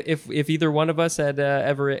if either one of us had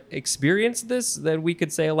ever experienced this, then we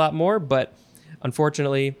could say a lot more. But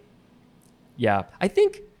unfortunately, yeah, I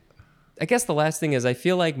guess the last thing is I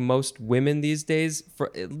feel like most women these days,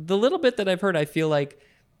 for the little bit that I've heard, I feel like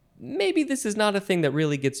maybe this is not a thing that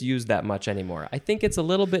really gets used that much anymore. I think it's a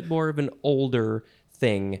little bit more of an older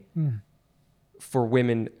thing for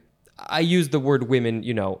women. I use the word women,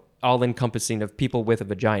 all encompassing of people with a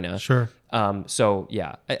vagina. Sure. So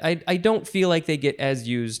yeah, I don't feel like they get as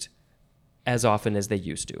used as often as they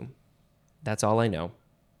used to. That's all I know.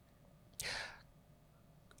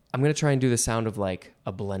 I'm going to try and do the sound of like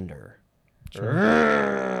a blender.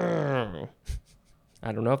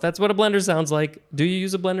 I don't know if that's what a blender sounds like. Do you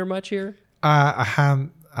use a blender much here? A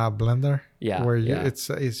hand blender. Yeah, Where yeah. it's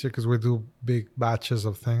easier because we do big batches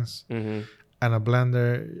of things. Mm-hmm. And a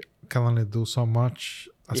blender can only do so much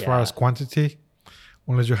as far Yeah. as quantity,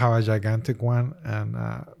 unless you have a gigantic one. And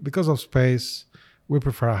because of space, we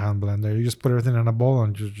prefer a hand blender. You just put everything in a bowl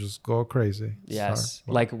and you just go crazy. Yes.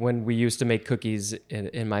 Sorry. Like when we used to make cookies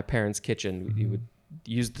in my parents' kitchen, you would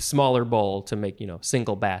use the smaller bowl to make,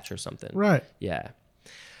 single batch or something. Right. Yeah.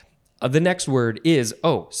 The next word is,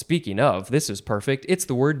 speaking of, this is perfect. It's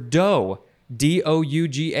the word dough.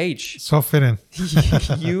 D-O-U-G-H. So fitting.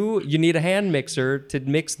 You need a hand mixer to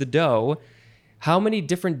mix the dough. How many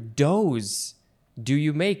different doughs do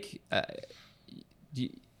you make? Do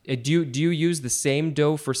you use the same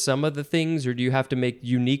dough for some of the things, or do you have to make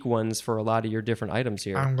unique ones for a lot of your different items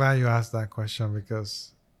here? I'm glad you asked that question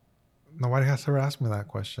because nobody has ever asked me that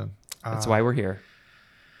question. That's why we're here.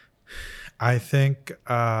 I think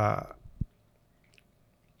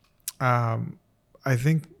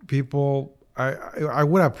people. I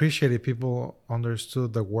would appreciate if people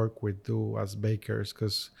understood the work we do as bakers,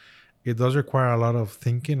 because it does require a lot of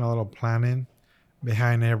thinking, a lot of planning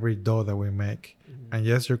behind every dough that we make. Mm-hmm. And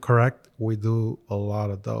yes, you're correct. We do a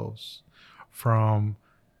lot of doughs, from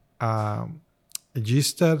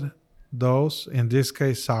yeasted doughs. In this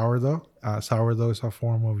case, sourdough. Sourdough is a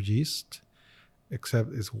form of yeast,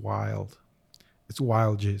 except it's wild. It's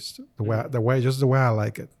wild yeast. The way I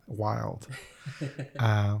like it, wild.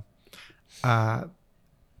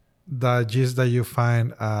 The yeast that you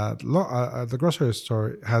find at the grocery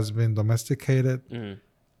store has been domesticated,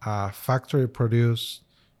 factory produced,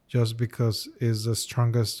 just because it's the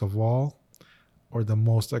strongest of all or the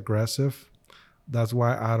most aggressive. That's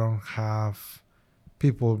why I don't have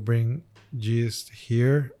people bring yeast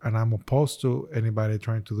here, and I'm opposed to anybody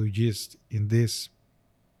trying to do yeast in this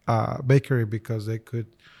bakery, because they could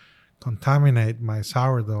contaminate my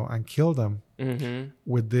sourdough and kill them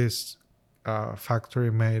with this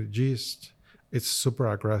factory-made yeast. It's super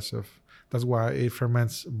aggressive. That's why it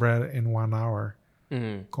ferments bread in 1 hour,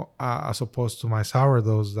 as opposed to my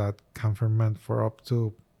sourdoughs that can ferment for up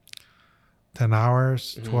to 10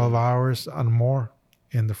 hours, 12 hours, and more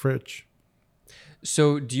in the fridge.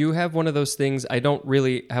 So do you have one of those things? I don't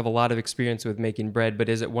really have a lot of experience with making bread, but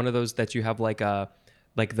is it one of those that you have like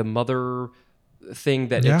the mother thing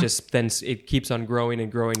that it just then it keeps on growing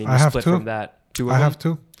and growing, and you split from that? Two of them? I have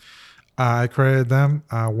two. I created them,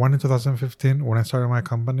 one in 2015 when I started my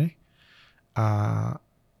company, and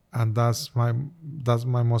that's my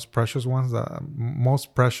most precious ones. The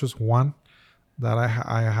most precious one that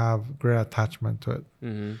I have great attachment to it.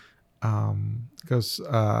 Because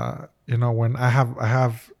when I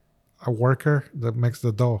have a worker that makes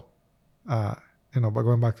the dough, but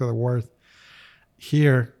going back to the word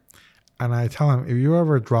here, and I tell him, if you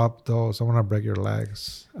ever drop those, I'm gonna break your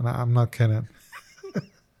legs, and I'm not kidding.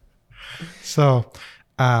 So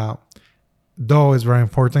dough is very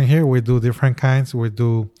important here. We do different kinds. We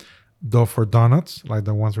do dough for donuts, like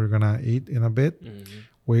the ones we're gonna eat in a bit.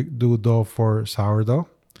 We do dough for sourdough,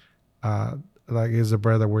 like is the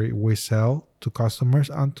bread that we sell to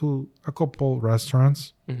customers and to a couple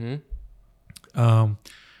restaurants.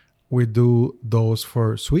 We do those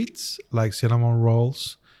for sweets, like cinnamon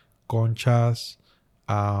rolls, conchas,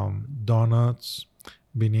 donuts,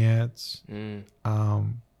 beignets,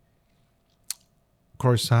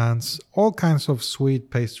 croissants, all kinds of sweet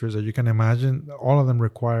pastries that you can imagine. All of them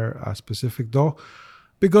require a specific dough.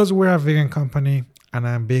 Because we're a vegan company and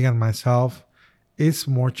I'm vegan myself, it's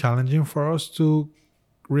more challenging for us to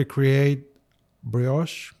recreate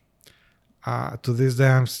brioche. To this day,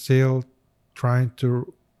 I'm still trying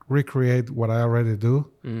to recreate what I already do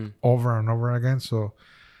over and over again. So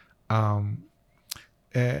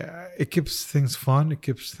it keeps things fun. It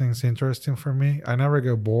keeps things interesting for me. I never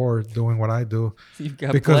get bored doing what I do. You've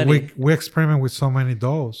got because plenty. we experiment with so many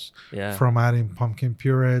doughs. Yeah. From adding pumpkin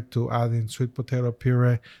puree to adding sweet potato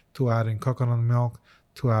puree to adding coconut milk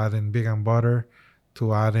to adding vegan butter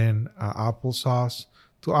to adding applesauce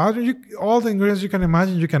to adding all the ingredients you can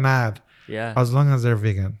imagine you can add. Yeah. As long as they're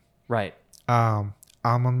vegan. Right.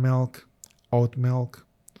 Almond milk, oat milk,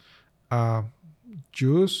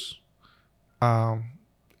 juice.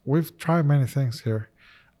 We've tried many things here.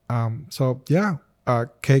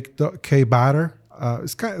 Cake batter.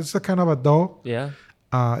 It's a kind of a dough. Yeah.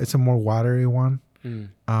 It's a more watery one.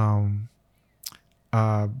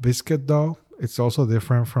 Biscuit dough. It's also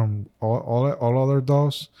different from all other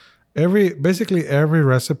doughs. Basically every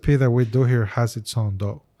recipe that we do here has its own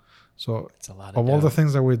dough. So it's a lot of all the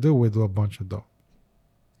things that we do a bunch of dough.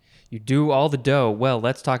 You do all the dough. Well,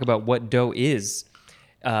 let's talk about what dough is.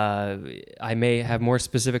 I may have more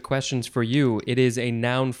specific questions for you. It is a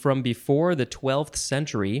noun from before the 12th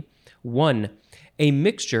century. 1, a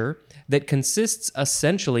mixture that consists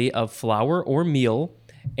essentially of flour or meal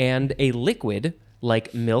and a liquid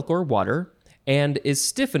like milk or water and is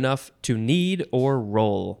stiff enough to knead or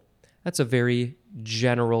roll. That's a very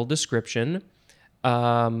general description.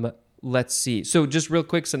 Let's see. So just real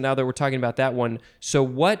quick, so now that we're talking about that one, so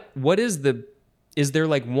what is there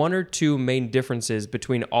like one or two main differences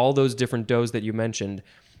between all those different doughs that you mentioned?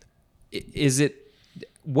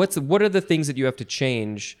 What are the things that you have to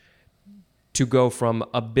change to go from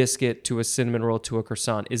a biscuit to a cinnamon roll to a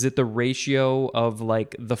croissant? Is it the ratio of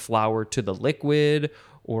like the flour to the liquid,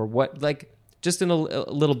 or what? Like just in a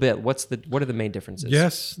little bit, what are the main differences?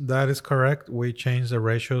 Yes, that is correct. We change the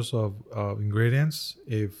ratios of ingredients.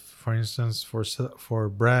 If, for instance, for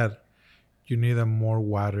bread, you need a more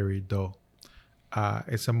watery dough.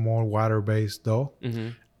 It's a more water-based dough.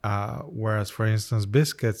 Whereas, for instance,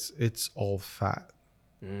 biscuits, it's all fat.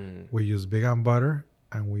 We use vegan butter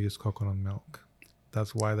and we use coconut milk.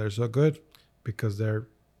 That's why they're so good, because they're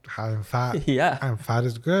high in fat. Yeah. And fat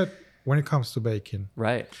is good when it comes to baking.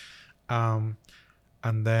 Right. And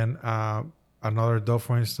then another dough,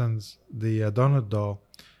 for instance, the donut dough,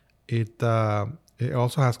 it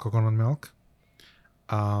also has coconut milk,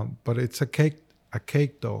 but it's a cake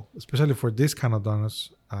dough, especially for this kind of donuts,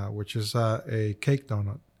 which is a cake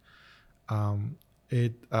donut.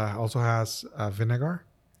 It also has vinegar,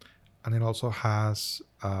 and it also has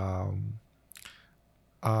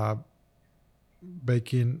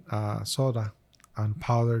baking soda and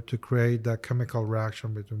powder to create that chemical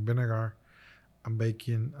reaction between vinegar and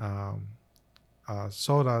baking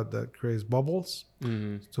soda that creates bubbles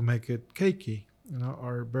to make it cakey,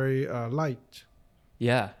 or very light.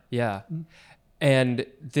 Yeah, yeah. And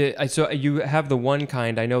so you have the one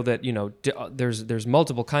kind. I know that there's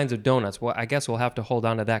multiple kinds of donuts. Well, I guess we'll have to hold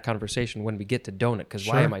on to that conversation when we get to donut, because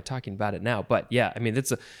why am I talking about it now? But yeah, I mean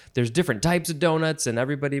there's different types of donuts and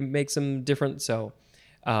everybody makes them different. So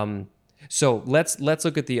let's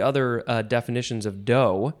look at the other definitions of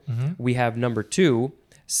dough. We have number 2,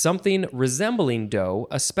 something resembling dough,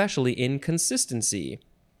 especially in consistency.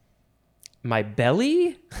 My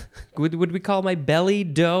belly? Would we call my belly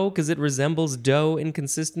dough because it resembles dough in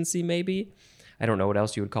consistency, maybe? I don't know what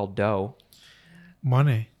else you would call dough.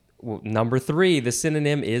 Money. Well, number 3, the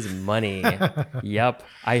synonym is money. Yep.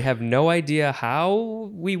 I have no idea how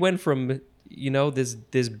we went from,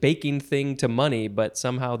 this baking thing to money, but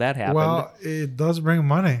somehow that happened. Well, it does bring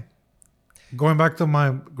money. Going back to my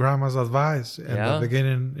grandma's advice in the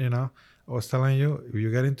beginning, I was telling you, if you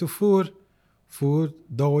get into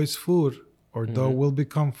dough is food, or dough will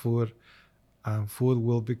become food, and food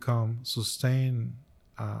will become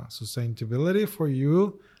sustainability for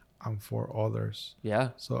you and for others. Yeah.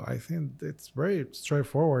 So I think it's very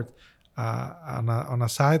straightforward. On a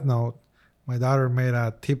side note, my daughter made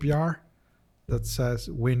a tip jar that says,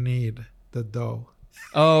 "We need the dough."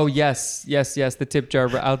 Oh, yes. The tip jar.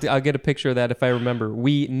 I'll get a picture of that if I remember.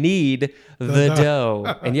 We need the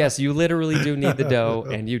dough. And yes, you literally do need the dough,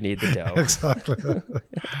 and you need the dough. Exactly.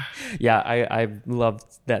 Yeah, I've loved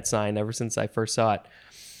that sign ever since I first saw it.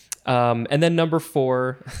 And then number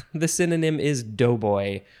 4, the synonym is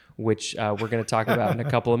doughboy, which we're going to talk about in a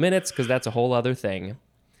couple of minutes because that's a whole other thing.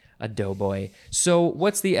 A doughboy. So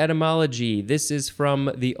what's the etymology? This is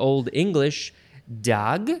from the Old English,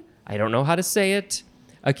 dag. I don't know how to say it.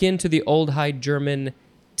 Akin to the Old High German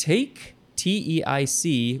teik,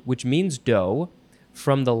 T-E-I-C, which means dough,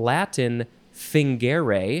 from the Latin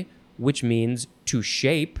fingere, which means to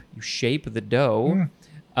shape. You shape the dough.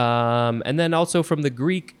 And then also from the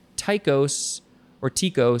Greek tikos, or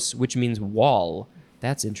tikos, which means wall.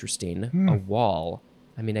 That's interesting. A wall.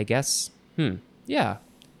 I mean, I guess, yeah.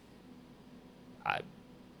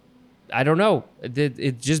 I don't know.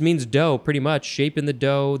 It just means dough, pretty much. Shaping the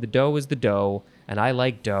dough. The dough is the dough, and I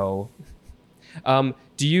like dough.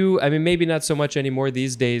 Do you? I mean, maybe not so much anymore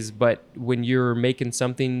these days. But when you're making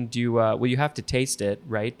something, do you? Well, you have to taste it,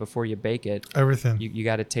 right, before you bake it. Everything. You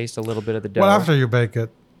got to taste a little bit of the dough. Well, after you bake it.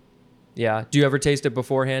 Yeah. Do you ever taste it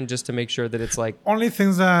beforehand just to make sure that it's like? Only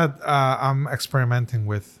things that I'm experimenting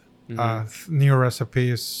with. New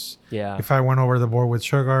recipes. Yeah. If I went over the board with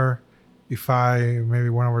sugar. If I maybe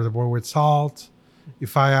went over the board with salt,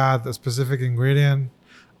 if I add a specific ingredient,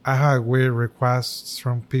 I have weird requests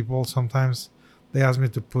from people. Sometimes they ask me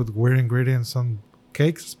to put weird ingredients on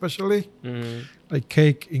cakes, especially like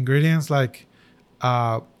cake ingredients like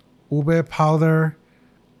ube powder,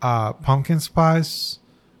 pumpkin spice.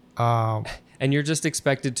 And you're just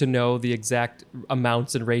expected to know the exact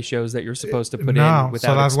amounts and ratios that you're supposed to put in without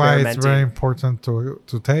so that's why experimenting. it's very important to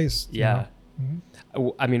taste. Yeah. You know?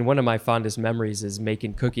 I mean, one of my fondest memories is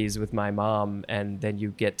making cookies with my mom, and then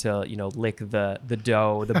you get to, lick the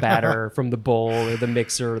dough, the batter from the bowl or the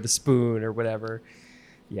mixer or the spoon or whatever.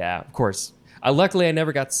 Yeah, of course. Luckily, I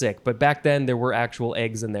never got sick, but back then there were actual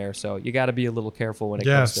eggs in there, so you got to be a little careful when it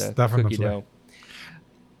comes to definitely. cookie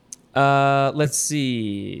dough. Let's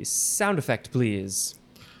see. Sound effect, please.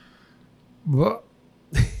 What?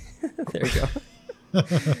 There you go.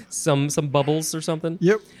 some bubbles or something.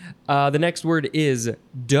 Yep. The next word is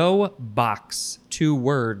dough box. 2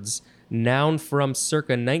 words. Noun from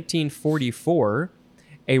circa 1944.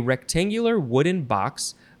 A rectangular wooden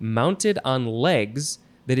box mounted on legs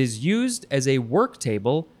that is used as a work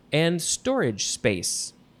table and storage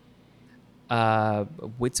space.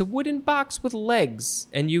 It's a wooden box with legs,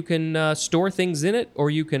 and you can store things in it or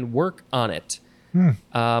you can work on it.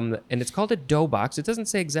 And it's called a dough box. It doesn't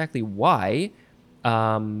say exactly why.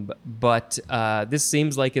 But this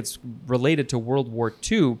seems like it's related to World War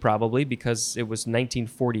II, probably because it was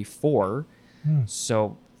 1944.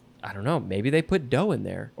 So I don't know. Maybe they put dough in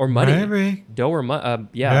there or money. Maybe dough or money.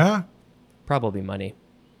 Yeah, probably money.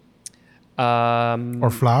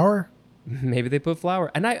 Or flour. Maybe they put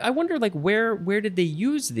flour. And I wonder, like, where did they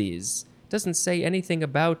use these? It doesn't say anything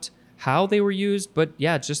about how they were used, but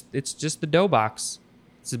yeah, it's just the dough box.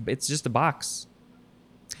 It's just a box.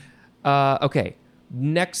 Okay.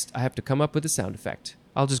 Next, I have to come up with a sound effect.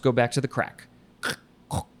 I'll just go back to the crack.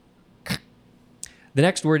 The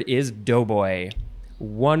next word is doughboy.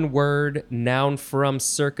 1 word, noun from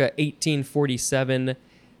circa 1847.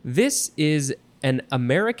 This is an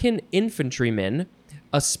American infantryman,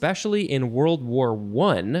 especially in World War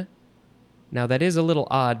I. Now, that is a little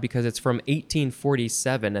odd because it's from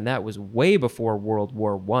 1847, and that was way before World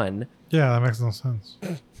War I. Yeah, that makes no sense.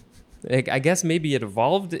 I guess maybe it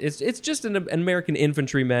evolved. It's just an American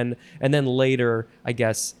infantryman, and then later, I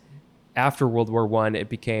guess, after World War I, it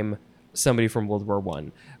became somebody from World War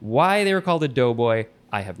I. Why they were called a doughboy,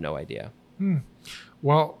 I have no idea.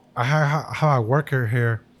 Well, I have a worker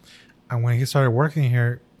here, and when he started working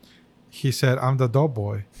here, he said, "I'm the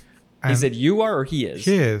doughboy." He said, "You are," or he is?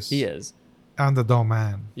 He is. He is. I'm the dough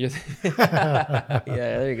man. Yeah,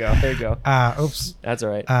 there you go. There you go. Oops. That's all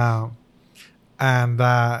right. And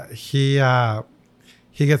he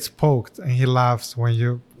gets poked and he laughs when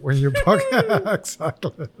you poke.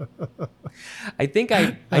 Exactly. I think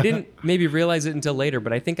I didn't maybe realize it until later,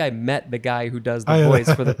 but I think I met the guy who does the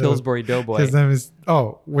voice for the Pillsbury Doughboy. His name is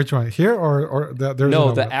which one? Here or there's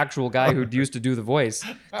no, the actual guy who used to do the voice,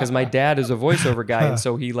 because my dad is a voiceover guy, and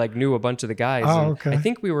so he like knew a bunch of the guys. Oh, okay. I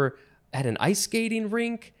think we were at an ice skating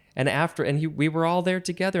rink. And we were all there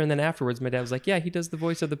together. And then afterwards, my dad was like, yeah, he does the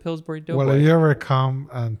voice of the Pillsbury Doughboy. Well, if you ever come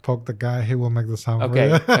and poke the guy, he will make the sound.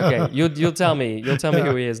 Okay, for you. okay. You'll tell me. You'll tell me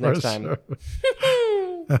who he is next for time. sure.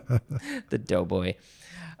 The Doughboy.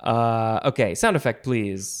 Okay, sound effect,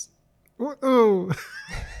 please. Ooh.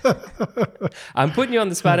 I'm putting you on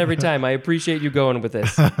the spot every time. I appreciate you going with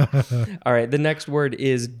this. All right, the next word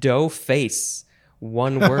is dough face.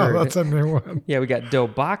 One word. That's a new one. Yeah, we got dough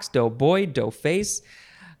box, dough boy, dough face.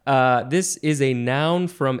 This is a noun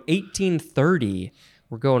from 1830.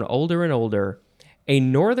 We're going older and older. A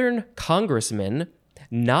northern congressman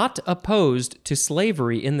not opposed to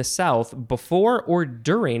slavery in the South before or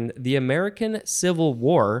during the American Civil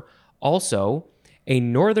War. Also, a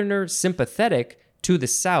northerner sympathetic to the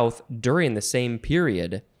South during the same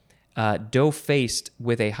period. Dough-faced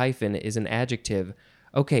with a hyphen is an adjective.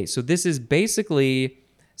 Okay, so this is basically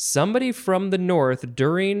somebody from the North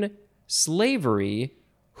during slavery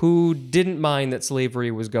who didn't mind that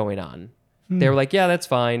slavery was going on. They were like, yeah, that's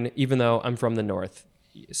fine, even though I'm from the North.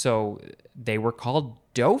 So they were called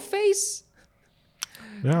dough-face?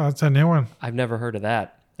 Yeah, that's a new one. I've never heard of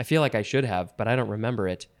that. I feel like I should have, but I don't remember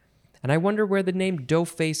it. And I wonder where the name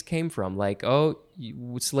dough-face came from. Like,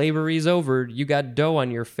 slavery's over. You got dough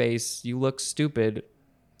on your face. You look stupid.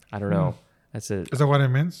 I don't know. That's it. Is that what it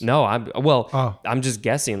means? No, I'm just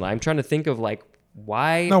guessing. I'm trying to think of like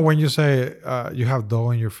why. No, when you say you have dough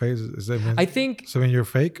on your face, is that mean? I think. So when you're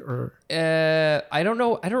fake or? I don't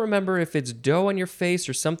know. I don't remember if it's dough on your face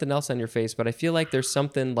or something else on your face, but I feel like there's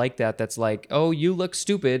something like that. That's like, oh, you look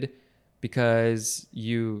stupid because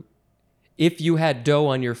if you had dough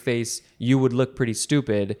on your face, you would look pretty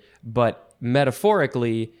stupid. But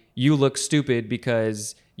metaphorically, you look stupid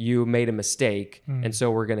because you made a mistake. And so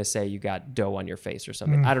we're going to say you got dough on your face or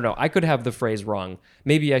something. I don't know. I could have the phrase wrong.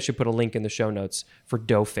 Maybe I should put a link in the show notes for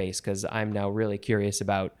dough face because I'm now really curious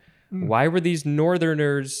about why were these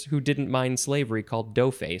Northerners who didn't mind slavery called dough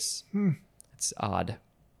face? It's odd.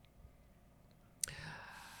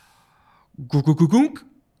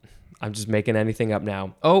 I'm just making anything up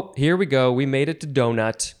now. Oh, here we go. We made it to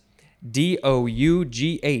donut. D-O-U-G-H-N-U-T.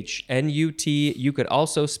 You could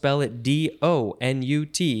also spell it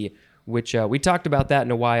D-O-N-U-T, which we talked about that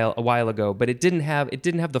a while ago, but it didn't have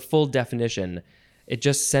the full definition. It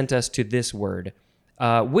just sent us to this word.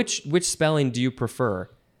 Which spelling do you prefer?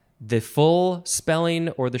 The full spelling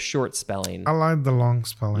or the short spelling? I like the long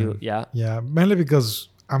spelling. Yeah? Yeah, mainly because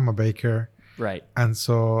I'm a baker. Right. And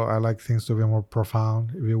so I like things to be more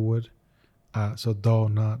profound, if you would. So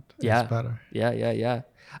donut is better. Yeah.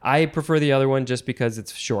 I prefer the other one just because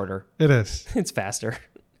it's shorter. It is. It's faster.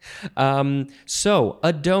 So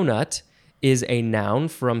a donut is a noun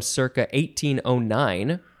from circa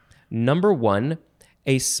 1809. Number 1,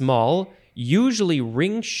 a small, usually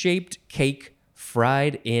ring-shaped cake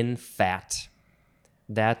fried in fat.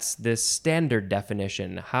 That's the standard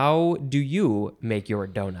definition. How do you make your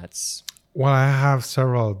donuts? Well, I have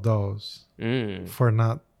several of those for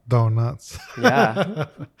not donuts. Yeah.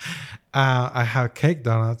 I have cake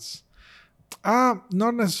donuts. Not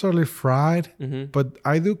necessarily fried, but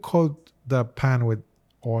I do coat the pan with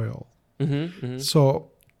oil.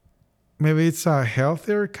 So maybe it's a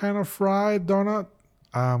healthier kind of fried donut.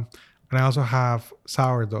 And I also have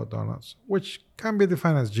sourdough donuts, which can be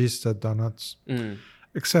defined as yeasted donuts,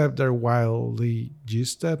 except they're wildly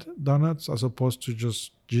yeasted donuts as opposed to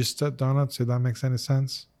just yeasted donuts, if that makes any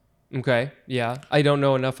sense. Okay, yeah. I don't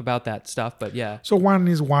know enough about that stuff, but yeah. So one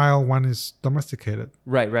is wild, one is domesticated.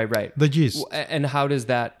 Right. The yeast. And how does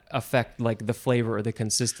that affect like the flavor or the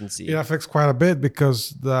consistency? It affects quite a bit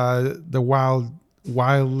because the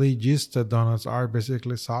wildly yeasted donuts are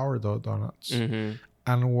basically sourdough donuts.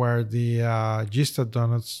 And where the yeasted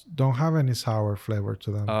donuts don't have any sour flavor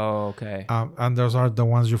to them. Oh, okay. And those are the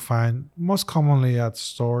ones you find most commonly at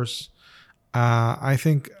stores. I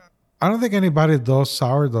don't think anybody does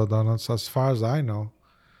sourdough donuts as far as I know.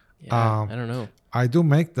 Yeah, I don't know. I do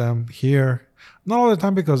make them here. Not all the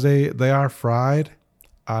time because they are fried,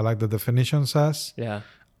 like the definition says. Yeah.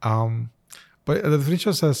 But the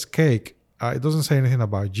definition says cake. It doesn't say anything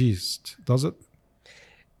about yeast, does it?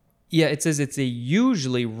 Yeah, it says it's a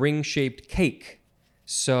usually ring-shaped cake.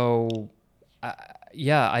 So,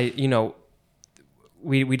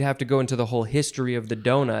 we'd have to go into the whole history of the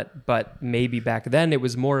donut, but maybe back then it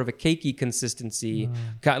was more of a cakey consistency,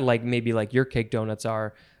 kind of like maybe like your cake donuts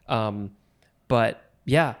are. But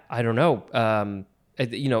yeah, I don't know.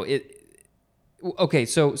 Okay,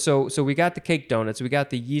 so we got the cake donuts, we got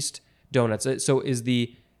the yeast donuts. So is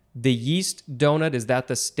the yeast donut, is that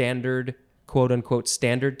the standard quote unquote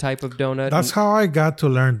standard type of donut. That's how I got to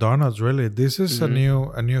learn donuts. Really, this is a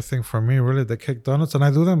new thing for me. Really, the cake donuts, and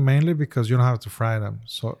I do them mainly because you don't have to fry them,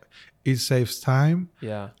 so it saves time.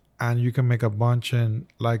 Yeah. And you can make a bunch in,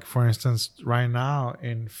 like, for instance, right now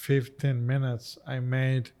in 15 minutes, I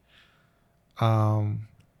made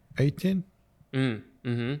 18.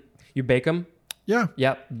 Mm-hmm. You bake them? Yeah.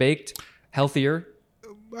 Yep. Baked, healthier,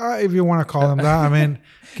 If you want to call them that. I mean,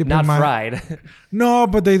 keep not in mind, fried. No,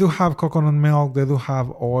 but they do have coconut milk. They do have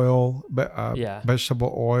oil, Yeah.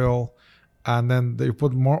 vegetable oil. And then they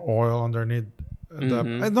put more oil underneath.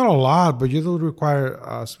 Not a lot, but you do require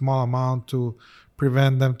a small amount to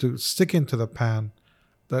prevent them to stick into the pan,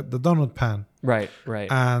 the donut pan. Right.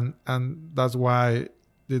 And that's why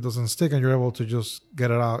it doesn't stick, and you're able to just get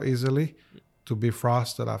it out easily to be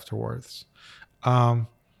frosted afterwards.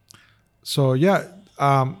 So yeah,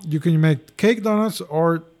 you can make cake donuts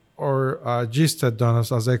or gisted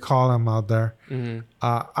donuts, as they call them out there.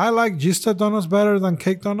 I like gisted donuts better than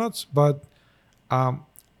cake donuts, but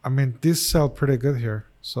I mean, these sell pretty good here,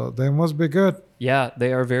 so they must be good. Yeah,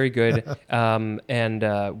 they are very good. And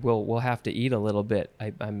we'll have to eat a little bit.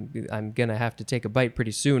 I'm gonna have to take a bite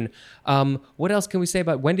pretty soon. What else can we say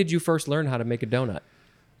about when did you first learn how to make a donut?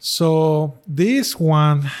 So this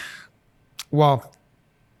one, well,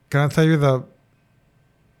 can I tell you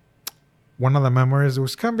one of the memories,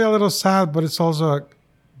 which can be a little sad, but it's also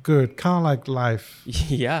good, kind of like life.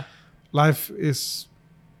 Yeah. Life is,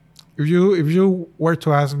 if you were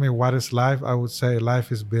to ask me what is life, I would say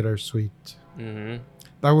life is bittersweet.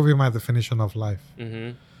 That would be my definition of life.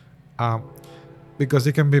 Because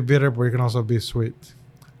it can be bitter, but it can also be sweet,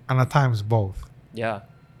 and at times both. Yeah.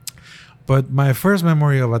 But my first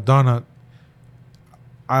memory of a donut,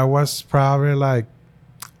 I was probably like,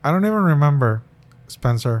 I don't even remember,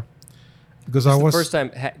 Spencer, because I was the first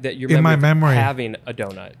time that you in remember my memory having a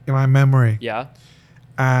donut. In my memory, Yeah.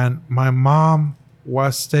 and my mom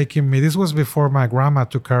was taking me. This was before my grandma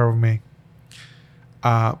took care of me.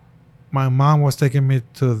 My mom was taking me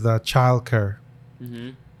to the childcare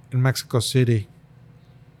in Mexico City.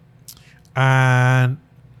 And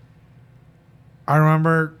I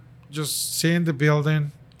remember just seeing the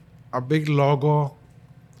building, a big logo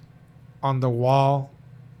on the wall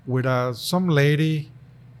with some lady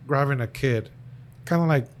grabbing a kid, kind of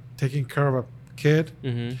like taking care of a kid.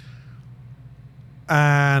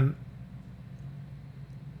 And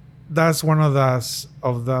that's one of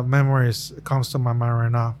the memories that comes to my mind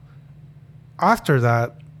right now. After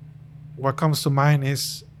that, what comes to mind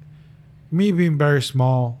is me being very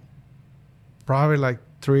small, probably like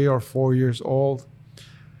 3 or 4 years old,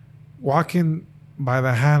 walking by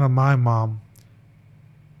the hand of my mom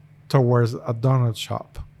towards a donut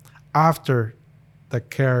shop after the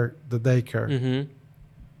daycare.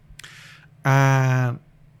 And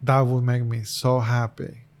that would make me so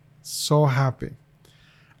happy.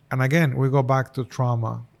 And again, we go back to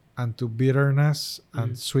trauma and to bitterness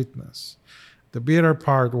and sweetness. The bitter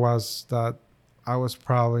part was that I was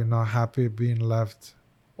probably not happy being left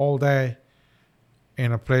all day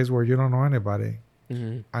in a place where you don't know anybody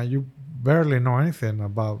and you barely know anything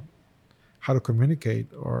about how to communicate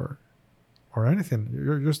or anything.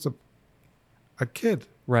 You're just a kid.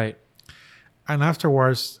 Right. And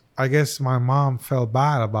afterwards, I guess my mom felt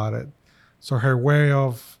bad about it. So her way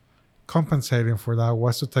of compensating for that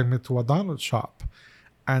was to take me to a donut shop.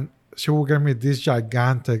 And she would give me this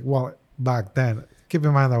gigantic, well, back then, keep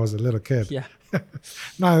in mind I was a little kid. Yeah.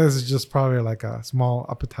 Now this is just probably like a small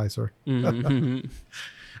appetizer.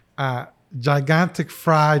 Gigantic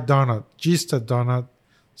fried donut, gisted donut,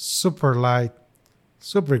 super light,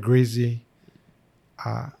 super greasy,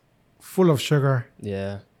 full of sugar,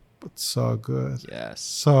 Yeah. but so good. Yes.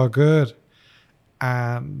 So good.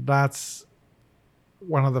 And that's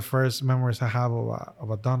one of the first memories I have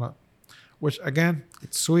of a donut, which again,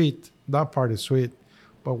 it's sweet. That part is sweet.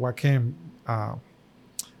 But what came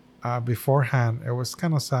beforehand, it was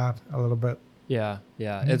kind of sad a little bit Yeah.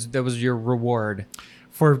 Yeah. That was your reward.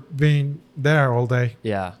 for being there all day.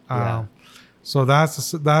 Yeah. So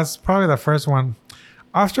that's probably the first one.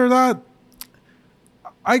 After that,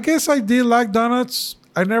 I guess I did like donuts.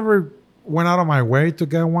 I never went out of my way to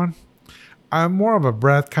get one. I'm more of a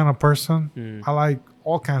bread kind of person. I like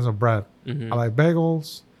all kinds of bread. I like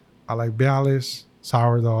bagels. I like bialys,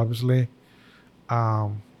 sourdough, obviously.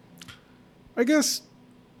 I guess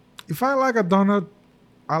if I like a donut,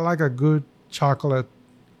 I like a good chocolate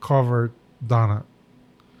covered donut.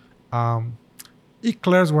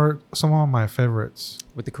 Eclairs were some of my favorites.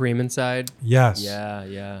 With the cream inside. Yes.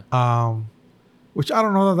 Yeah. Which I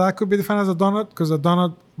don't know that could be defined as a donut, because a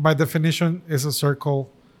donut by definition is a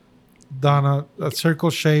circle donut, a circle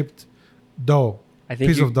shaped dough. I think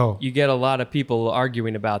Piece of dough. you get a lot of people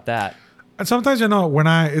arguing about that. And sometimes,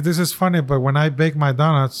 this is funny, but when I bake my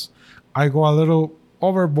donuts, I go a little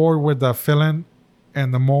overboard with the filling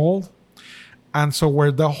and the mold. And so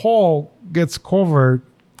where the hole gets covered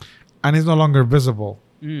and is no longer visible.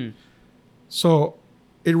 So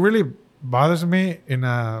it really bothers me in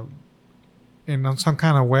some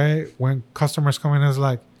kind of way when customers come in and it's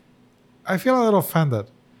like, I feel a little offended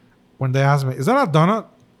when they ask me, is that a donut?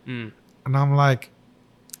 And I'm like,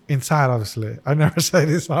 inside, obviously. I never say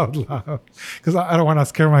this out loud because I don't want to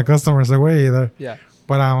scare my customers away either. Yeah.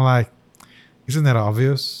 But I'm like, isn't it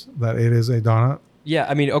obvious that it is a donut? Yeah,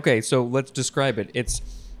 I mean, okay, so let's describe it. It's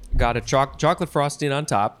got a chocolate frosting on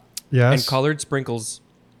top. Yes. And colored sprinkles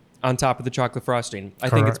on top of the chocolate frosting. I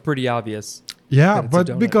think it's pretty obvious. Yeah, that it's a but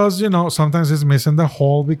donut. because, sometimes it's missing the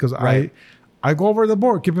hole because Right. I go over the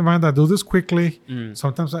board. Keep in mind, I do this quickly.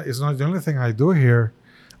 Sometimes it's not the only thing I do here.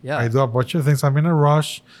 Yeah. I do a bunch of things. I'm in a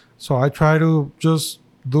rush. So I try to just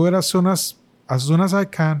do it as soon as I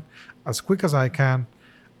can, as quick as I can.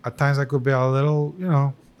 At times I could be a little,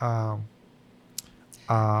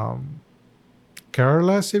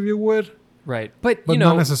 careless, if you would. Right. But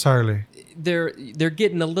not necessarily. they're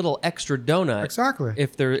getting a little extra donut. Exactly.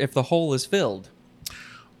 If the hole is filled.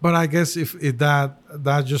 But I guess if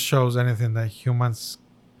that just shows anything that humans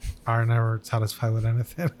are never satisfied with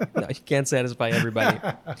anything. No, you can't satisfy everybody.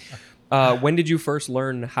 When did you first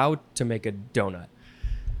learn how to make a donut?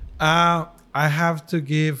 I have to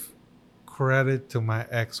give credit to my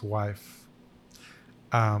ex-wife.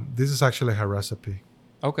 This is actually her recipe.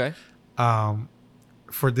 Okay.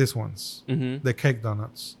 For these ones, Mm-hmm. the cake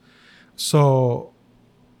donuts. So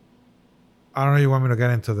I don't know if you want me to get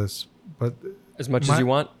into this, but As much as you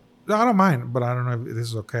want? I don't mind, but I don't know if this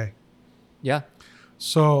is okay. Yeah.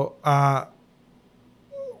 So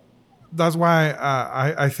that's why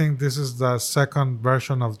I think this is the second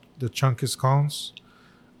version of the chunky scones,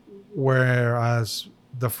 whereas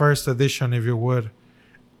the first edition, if you would,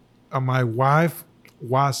 my wife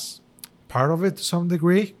was part of it to some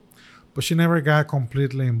degree, but she never got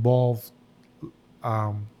completely involved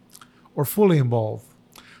or fully involved.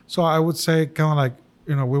 So I would say kind of like,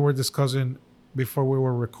 we were discussing before we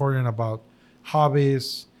were recording about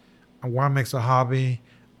hobbies and what makes a hobby.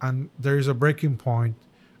 And there is a breaking point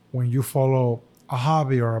when you follow a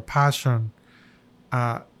hobby or a passion,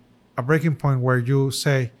 a breaking point where you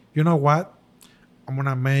say, you know what? I'm going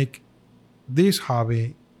to make this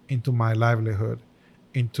hobby into my livelihood,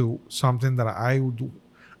 into something that I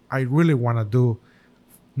really want to do,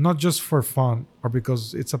 not just for fun or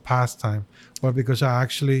because it's a pastime, but because I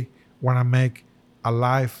actually want to make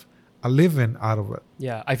a living out of it.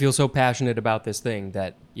 Yeah. I feel so passionate about this thing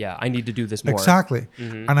that, I need to do this more. Exactly.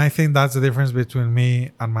 Mm-hmm. And I think that's the difference between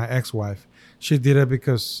me and my ex-wife. She did it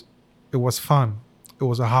because it was fun. It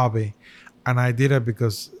was a hobby. And I did it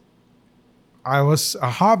because I was a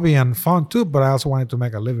hobby and fun too, but I also wanted to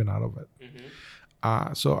make a living out of it.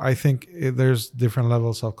 Mm-hmm. So I think there's different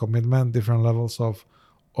levels of commitment, different levels of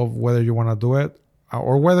whether you want to do it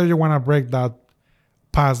or whether you want to break that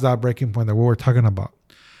past that breaking point that we were talking about.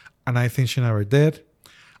 And I think she never did.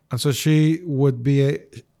 And so she would be,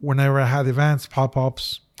 whenever I had events,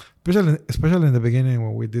 pop-ups, especially in the beginning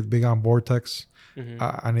when we did Big on Vortex,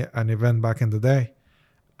 an event back in the day,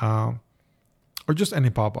 or just any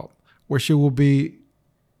pop-up, where she would be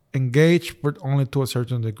engaged, but only to a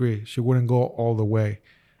certain degree. She wouldn't go all the way.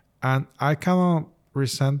 And I kind of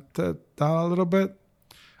resented that a little bit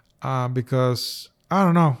because, I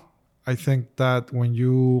don't know, I think that when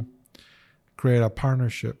you create a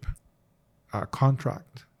partnership, a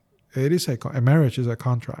contract, it is a marriage is a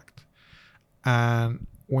contract. And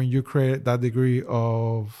when you create that degree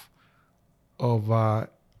of a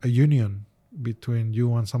union between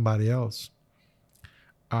you and somebody else,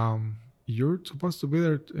 you're supposed to be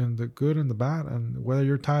there in the good and the bad, and whether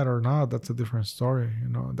you're tired or not, that's a different story.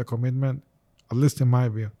 The commitment, at least in my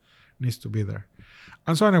view, needs to be there.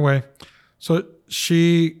 And so anyway,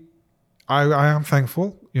 I am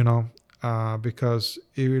thankful, because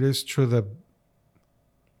it is through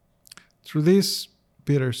this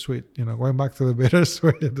bittersweet, going back to the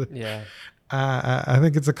bittersweet. Yeah. I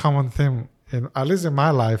think it's a common theme, at least in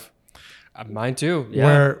my life. Mine too.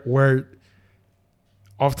 Yeah. Where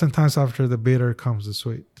oftentimes after the bitter comes the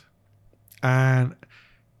sweet. And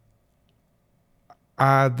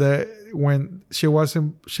when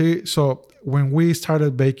we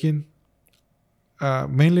started baking,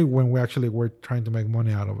 mainly when we actually were trying to make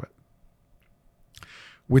money out of it,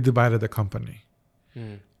 we divided the company.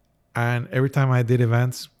 And every time I did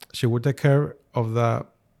events, she would take care of the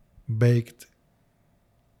baked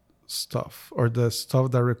stuff or the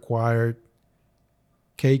stuff that required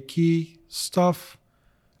cakey stuff,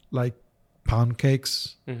 like pound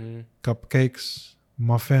cakes, cupcakes,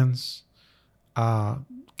 muffins,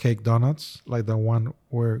 cake donuts, like the one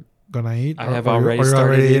we're gonna eat. I have already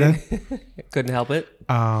started eating. Couldn't help it.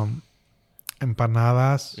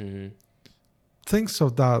 Empanadas, things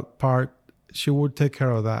of that part. She would take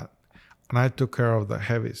care of that, and I took care of the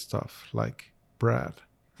heavy stuff like bread,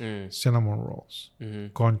 cinnamon rolls,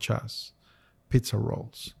 conchas, pizza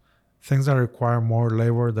rolls, things that require more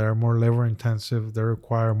labor. They're more labor intensive. They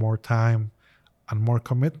require more time and more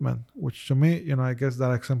commitment, which to me, I guess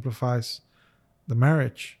that exemplifies the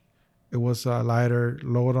marriage. It was a lighter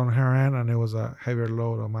load on her end, and it was a heavier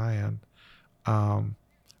load on my end.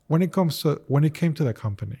 When it came to the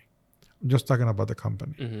company, I'm just talking about the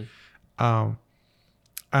company.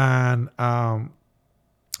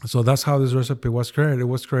 So that's how this recipe was created. It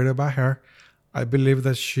was created by her. I believe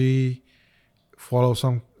that she followed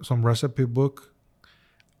some recipe book,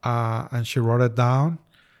 and she wrote it down.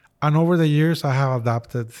 And over the years, I have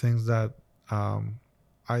adapted things that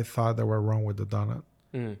I thought that were wrong with the donut.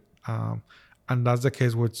 And that's the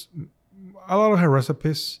case with a lot of her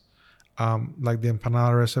recipes, like the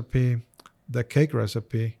empanada recipe, the cake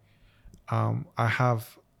recipe. I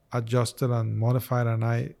have adjusted and modified,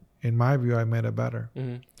 and in my view, I made it better.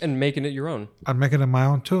 And making it your own. I'm making it my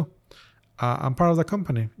own too. I'm part of the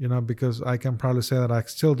company, because I can probably say that I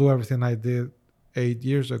still do everything I did 8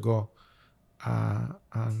 years ago,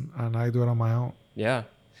 and I do it on my own. Yeah.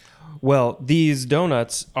 Well, these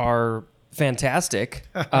donuts are fantastic.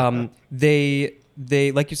 They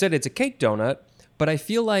like you said, it's a cake donut, but I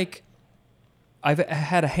feel like I've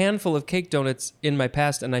had a handful of cake donuts in my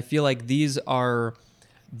past, and I feel like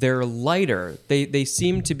they're lighter. They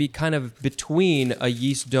seem to be kind of between a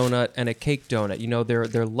yeast donut and a cake donut.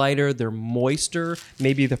 They're lighter, they're moister.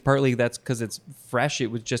 Maybe partly that's because it's fresh.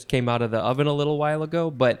 It just came out of the oven a little while ago,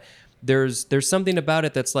 but there's something about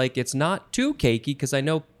it that's like, it's not too cakey, because I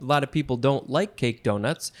know a lot of people don't like cake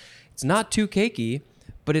donuts. It's not too cakey,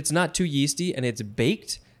 but it's not too yeasty, and it's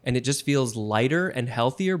baked, and it just feels lighter and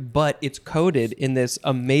healthier, but it's coated in this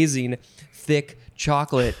amazing thick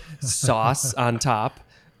chocolate sauce on top,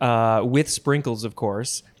 with sprinkles, of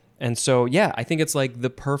course. And so, yeah, I think it's like the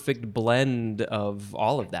perfect blend of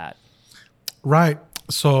all of that. Right.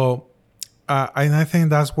 So, and I think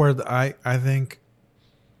that's where I think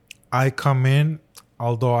I come in.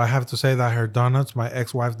 Although I have to say that her donuts, my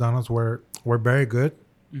ex-wife's donuts, were very good.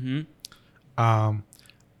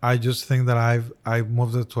 I just think that I've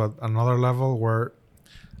moved it to another level where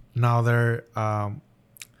now they're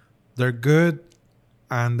good,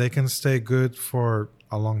 and they can stay good for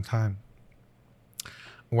a long time.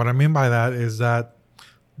 What I mean by that is that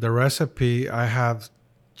the recipe I have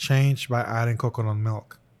changed by adding coconut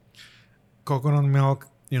milk. Coconut milk,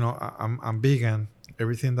 I'm vegan.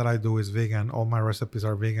 Everything that I do is vegan. All my recipes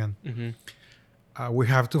are vegan. We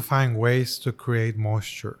have to find ways to create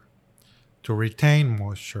moisture, to retain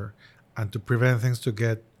moisture, and to prevent things to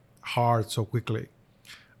get hard so quickly.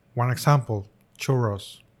 One example,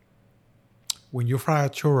 churros. When you fry a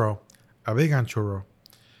vegan churro,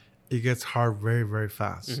 it gets hard very, very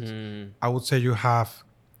fast. I would say you have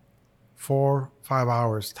 4-5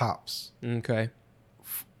 hours tops. Okay.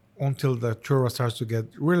 Until the churro starts to get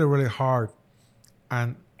really, really hard.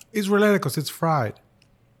 And it's related because it's fried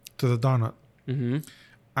to the donut.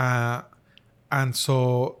 And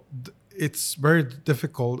so it's very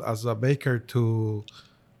difficult as a baker to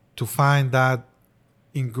find that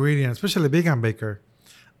ingredient, especially a vegan baker,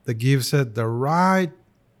 that gives it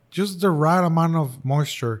just the right amount of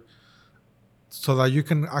moisture so that you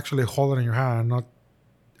can actually hold it in your hand and not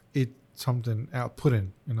eat something else,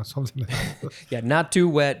 pudding, something else. Yeah, not too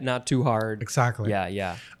wet, not too hard. Exactly.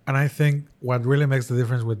 Yeah. And I think what really makes the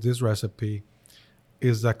difference with this recipe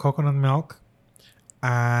is the coconut milk,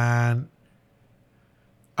 and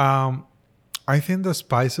I think the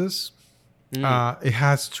spices. It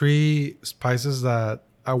has 3 spices that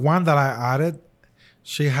one that I added.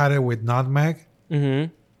 She had it with nutmeg,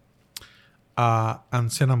 and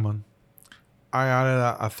cinnamon. I added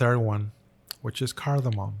a third one, which is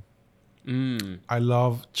cardamom. I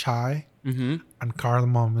love chai, and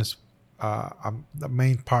cardamom is the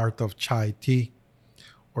main part of chai tea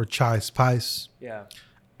or chai spice. Yeah.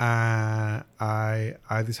 And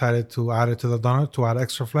I decided to add it to the donut to add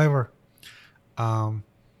extra flavor. And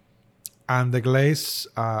the glaze,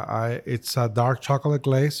 it's a dark chocolate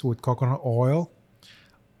glaze with coconut oil,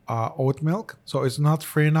 oat milk. So it's not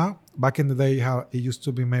free now. Back in the day, it used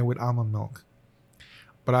to be made with almond milk.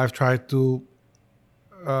 But I've tried to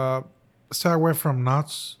stay away from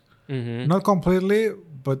nuts. Not completely,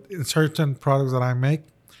 but in certain products that I make.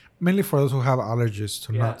 mainly for those who have allergies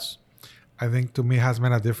to Yeah. nuts. I think to me has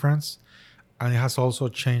made a difference, and it has also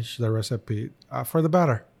changed the recipe for the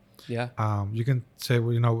better. Yeah. You can say,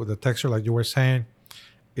 well, with the texture, like you were saying,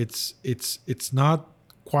 it's not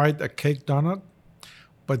quite a cake donut,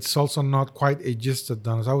 but it's also not quite a gisted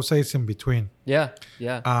donut. I would say it's in between. Yeah.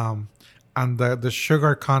 Yeah. And the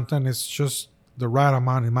sugar content is just the right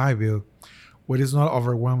amount in my view, where it's not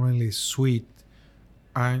overwhelmingly sweet,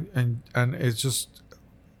 and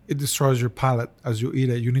it destroys your palate as you eat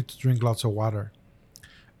it. You need to drink lots of water.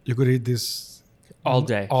 You could eat this All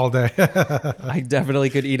day. all day. I definitely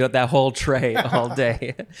could eat that whole tray all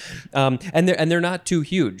day. And they're not too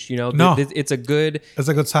huge, No. It's a good, It's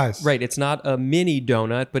a good size. right. It's not a mini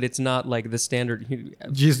donut, but it's not like the standard.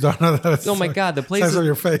 Cheese donut. That's Oh my God, the size places, of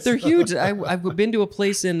your face. they're huge. I've been to a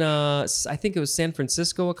place in, I think it was San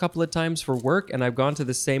Francisco a couple of times for work, and I've gone to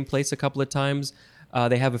the same place a couple of times.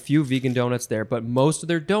 They have a few vegan donuts there, but most of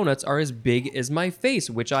their donuts are as big as my face,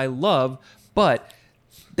 which I love, but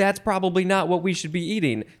that's probably not what we should be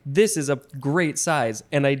eating. This is a great size,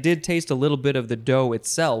 and I did taste a little bit of the dough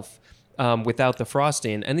itself without the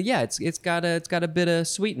frosting, and yeah, it's got a bit of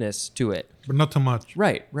sweetness to it. But not too much.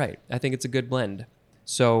 Right. I think it's a good blend.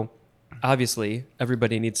 So, obviously,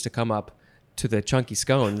 everybody needs to come up to the Chunky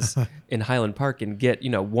Scones in Highland Park and get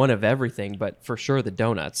one of everything, but for sure the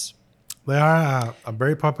donuts. They are a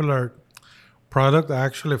very popular product. I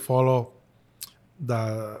actually follow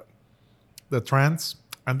the trends,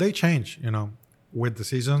 and they change, with the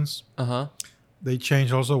seasons. Uh-huh. They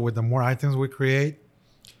change also with the more items we create.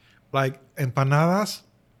 Like empanadas,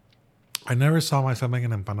 I never saw myself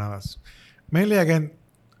making empanadas. Mainly, again,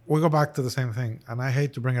 we go back to the same thing, and I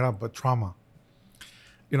hate to bring it up, but trauma.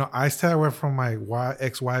 I stay away from my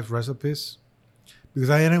ex-wife's recipes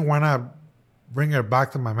because I didn't want to bring her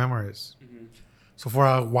back to my memories. Mm-hmm. So for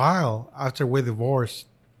a while after we divorced,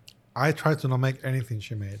 I tried to not make anything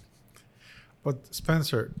she made. But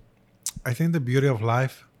Spencer, I think the beauty of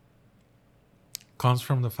life comes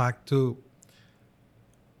from the fact to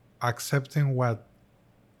accepting what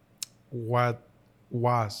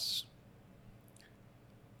was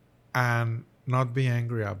and not be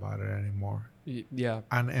angry about it anymore. Yeah.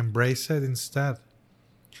 And embrace it instead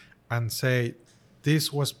and say,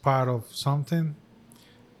 this was part of something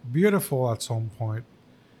beautiful at some point,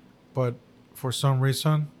 but for some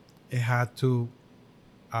reason it had to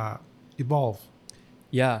evolve.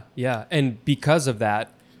 Yeah. And because of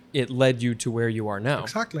that, it led you to where you are now.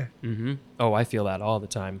 Exactly. Mm-hmm. Oh, I feel that all the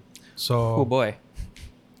time. So, Oh boy.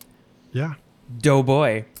 yeah.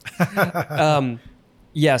 Doughboy.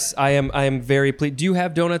 Yes, I am very pleased. Do you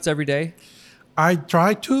have donuts every day? I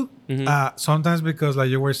try to. Mm-hmm. Sometimes because, like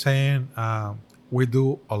you were saying, we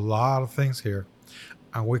do a lot of things here.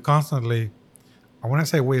 And we constantly, I want to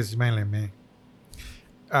say we, it's mainly me,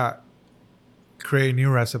 create new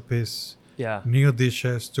recipes, Yeah. new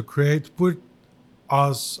dishes to put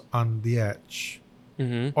us on the edge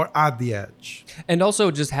or at the edge. And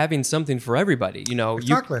also just having something for everybody.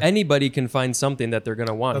 Exactly. Anybody can find something that they're going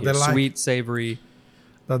to want That here. they like. Sweet, savory.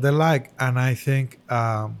 That they like. And I think,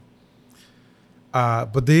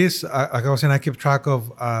 but this, like I was saying, I keep track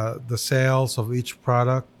of the sales of each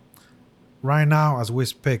product. Right now, as we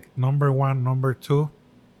speak, number one, number two,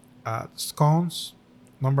 scones,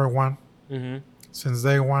 number one. Mm-hmm. Since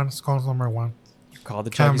day one, scones number one. Call the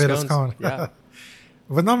Can't Chunky beat a Scones. scone. Yeah.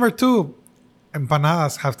 But number two,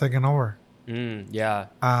 empanadas have taken over. Yeah.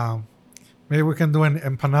 Maybe we can do an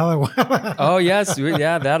empanada one. Oh, yes.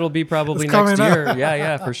 Yeah, that'll be probably It's next coming up. year.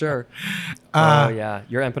 Yeah, for sure. Oh, yeah.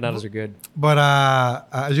 Your empanadas are good. But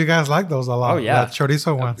you guys like those a lot. Oh, yeah. The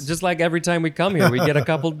chorizo ones. Just like every time we come here, we get a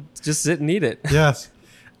couple, just sit and eat it. Yes.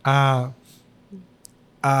 But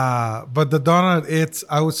the donut,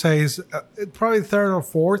 I would say, is probably third or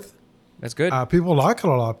fourth. That's good. People like it a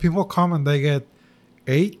lot. People come and they get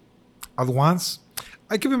 8 at once.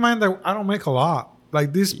 I keep in mind that I don't make a lot.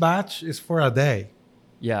 Like this batch is for a day.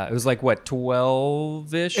 Yeah, it was like what,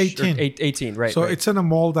 12-ish? 18. 18, right. So right. it's in a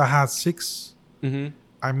mold that has 6. Mm-hmm.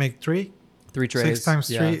 I make 3. 3 trays. 6 times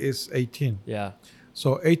 3 yeah. is 18. Yeah,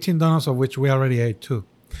 So 18 donuts, of which we already ate 2.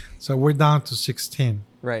 So we're down to 16.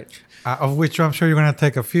 right. Of which I'm sure you're going to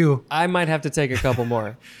take a few. I might have to take a couple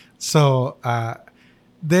more. So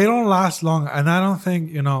they don't last long. And I don't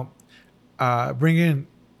think, bringing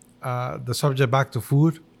the subject back to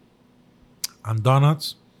food and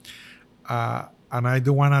donuts, and I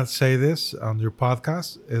do want to say this on your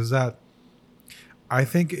podcast, is that I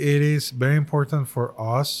think it is very important for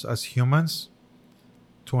us as humans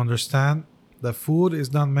to understand that food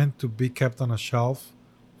is not meant to be kept on a shelf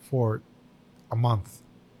for a month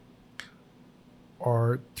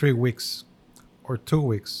or 3 weeks or 2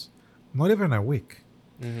 weeks, not even a week.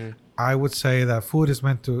 I would say that food is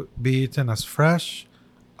meant to be eaten as fresh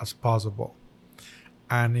as possible.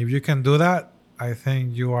 And if you can do that, I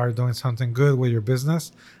think you are doing something good with your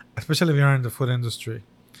business, especially if you're in the food industry,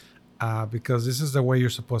 because this is the way you're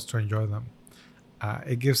supposed to enjoy them.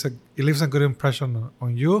 It leaves a good impression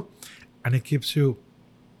on you, and it keeps you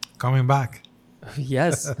coming back.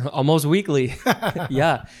 Yes, almost weekly.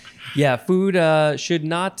 Yeah. Food should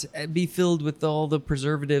not be filled with all the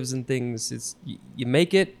preservatives and things. It's you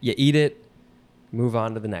make it, you eat it, move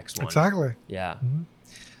on to the next one. Exactly. Yeah.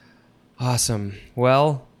 Awesome.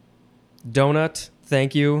 Well, Donut,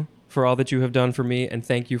 thank you for all that you have done for me, and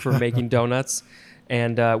thank you for making donuts.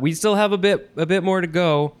 And we still have a bit more to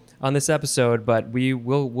go on this episode, but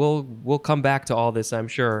we'll come back to all this, I'm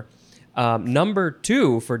sure. Number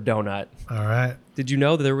 2 for donut. All right. Did you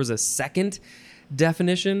know that there was a second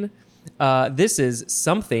definition? This is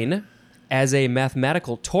something as a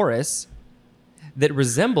mathematical torus that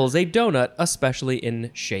resembles a donut, especially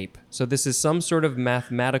in shape. So this is some sort of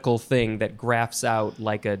mathematical thing that graphs out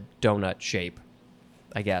like a donut shape,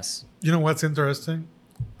 I guess. You know what's interesting?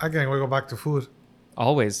 Again, we go back to food.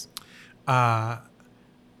 Always. I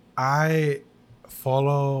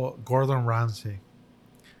follow Gordon Ramsay,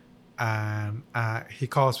 and he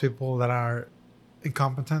calls people that are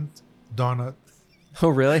incompetent donut. Oh,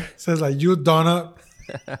 really? Says like, you donut.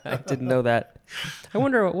 I didn't know that. I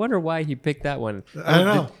wonder why he picked that one. I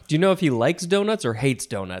don't know. Do you know if he likes donuts or hates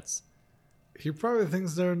donuts? He probably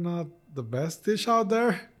thinks they're not the best dish out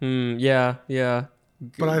there, Yeah.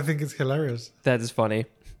 but I think it's hilarious. That is funny.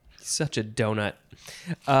 Such a donut.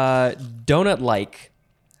 Donut-like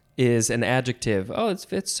is an adjective. Oh,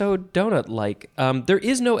 it's so donut-like. There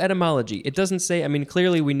is no etymology. It doesn't say. I mean,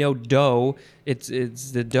 clearly we know dough. It's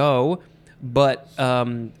the dough, but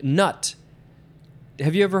nut.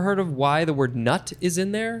 Have you ever heard of why the word nut is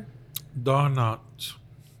in there? Donut.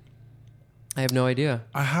 I have no idea.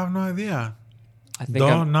 I have no idea. I think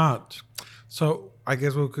Donut. So I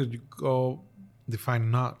guess we could go define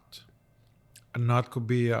nut. A nut could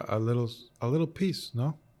be a little piece,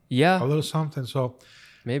 no? Yeah, A little something. So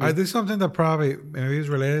maybe. I think something that probably maybe is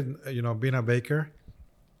related, being a baker.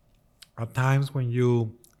 At times when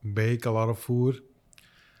you bake a lot of food,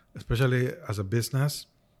 especially as a business,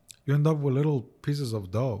 you end up with little pieces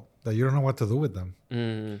of dough that you don't know what to do with them.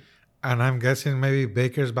 And I'm guessing maybe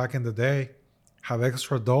bakers back in the day have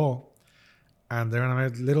extra dough, and they're gonna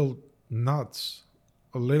make little nuts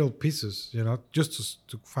or little pieces, just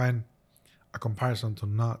to find a comparison to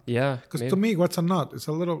nut. Yeah, Because to me, what's a nut? It's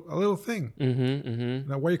a little thing.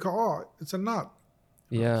 Mm-hmm. What you call, it's a nut.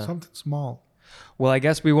 Yeah. Something small. Well, I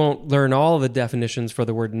guess we won't learn all the definitions for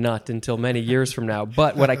the word nut until many years from now.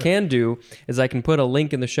 But what I can do is I can put a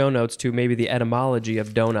link in the show notes to maybe the etymology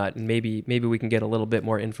of donut, and maybe we can get a little bit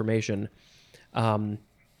more information. I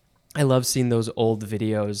love seeing those old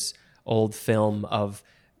videos, old film of,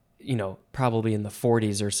 probably in the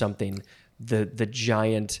 40s or something, the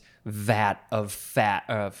giant vat of fat,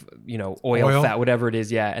 oil, fat, whatever it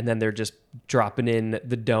is. Yeah. And then they're just dropping in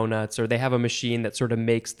the donuts, or they have a machine that sort of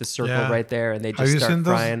makes the circle right there, and they just start frying.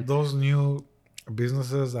 Have you seen those new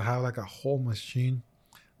businesses that have like a whole machine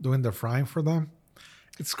doing the frying for them?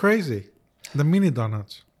 It's crazy. The mini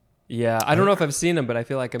donuts. Yeah. I don't know if I've seen them, but I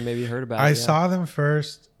feel like I maybe heard about it. I saw them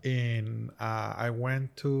first I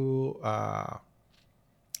went to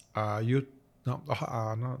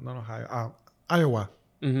Iowa.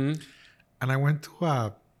 Mm-hmm. And I went to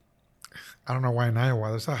I don't know why in Iowa,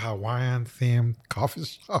 there's a Hawaiian themed coffee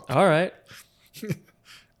shop. All right.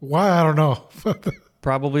 Why? I don't know.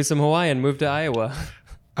 Probably some Hawaiian moved to Iowa.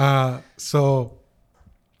 So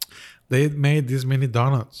they made these mini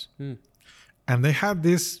donuts, and they had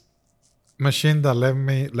this machine that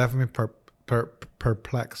left me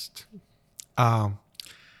perplexed.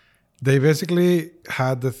 They basically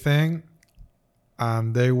had the thing,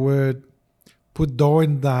 and they would put dough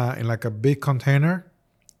in like a big container.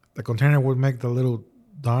 The container would make the little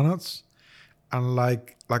donuts, and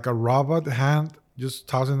like a robot hand just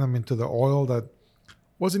tossing them into the oil that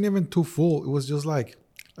wasn't even too full. It was just like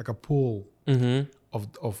a pool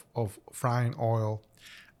of frying oil,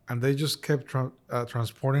 and they just kept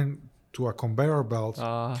transporting to a conveyor belt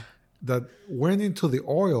that went into the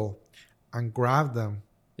oil and grabbed them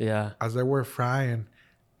as they were frying,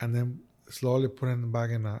 and then slowly putting them back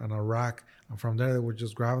in a rack. And from there, they would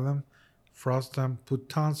just grab them, frost them, put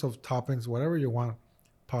tons of toppings, whatever you want,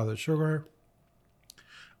 powdered sugar,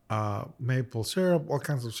 maple syrup, all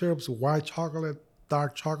kinds of syrups, white chocolate,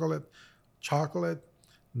 dark chocolate,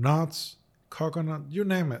 nuts, coconut, you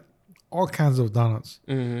name it. all kinds of donuts.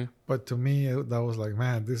 But to me, that was like,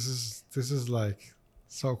 man, this is like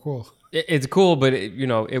so cool. It's cool, but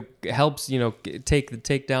it helps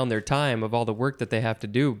take down their time of all the work that they have to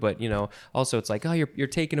do. But also it's like, oh, you're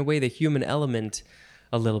taking away the human element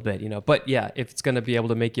a little bit. But yeah, if it's gonna be able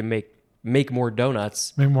to make you make more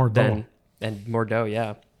donuts, Make more dough. and more dough,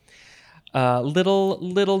 yeah.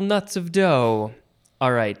 Little nuts of dough.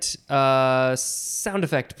 All right, sound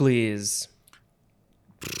effect, please.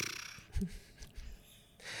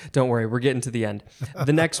 Don't worry, we're getting to the end.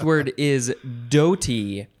 The next word is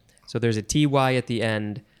doty. So there's a ty at the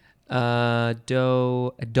end.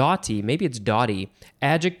 Doughty. Maybe it's dotty.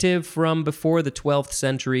 Adjective from before the 12th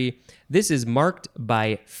century. This is marked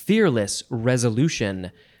by fearless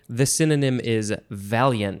resolution. The synonym is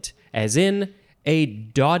valiant, as in a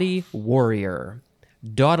doughty warrior.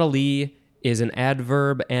 Doughtily is an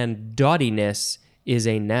adverb, and dottiness is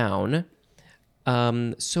a noun.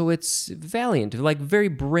 So it's valiant, like very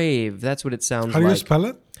brave. That's what it sounds like. How do you spell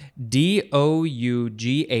it? Doughty.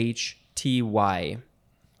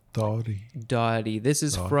 Doughty. Doughty. This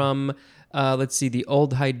is from, let's see, the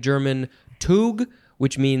Old High German tug,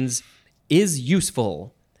 which means is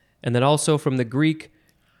useful. And then also from the Greek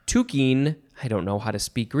tukin, I don't know how to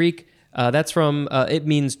speak Greek. That's from, it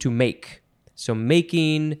means to make. So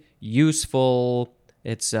making, useful,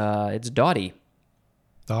 it's doughty.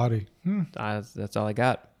 Doughty. That's all I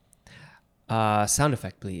got. Sound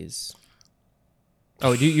effect, please.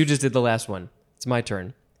 Oh, you just did the last one. It's my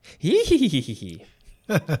turn.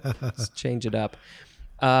 Let's change it up.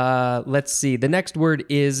 Let's see. The next word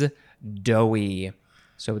is doughy.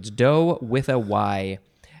 So it's dough with a Y.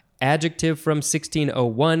 Adjective from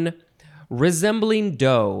 1601. Resembling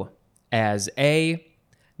dough as a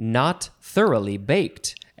not thoroughly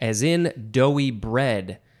baked, as in doughy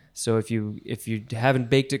bread. So if you haven't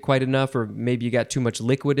baked it quite enough, or maybe you got too much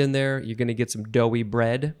liquid in there, you're going to get some doughy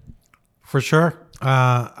bread. For sure.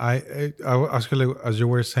 I actually, as you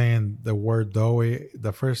were saying the word doughy,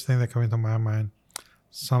 the first thing that came into my mind,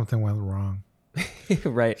 something went wrong.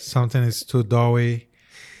 Right. Something is too doughy.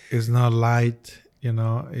 It's not light.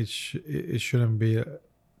 It shouldn't be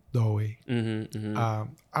doughy. I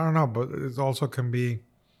don't know, but it also could be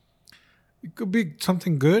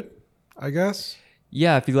something good, I guess.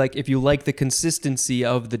 Yeah, if you like the consistency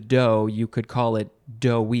of the dough, you could call it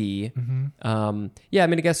doughy. Yeah, I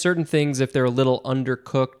mean, I guess certain things, if they're a little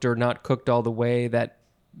undercooked or not cooked all the way, that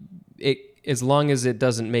as long as it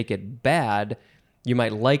doesn't make it bad, you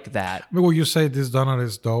might like that. I mean, will you say this donut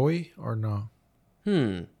is doughy or no?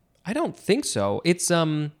 I don't think so. It's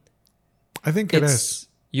I think it is.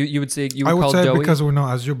 You would say I would call say it doughy? because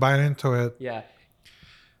as you bite into it, Yeah.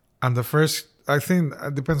 and the first, I think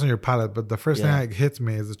it depends on your palate, but the first thing that hits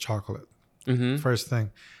me is the chocolate. First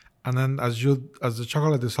thing. And then as the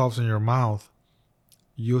chocolate dissolves in your mouth,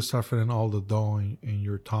 you start feeling all the dough in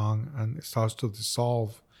your tongue, and it starts to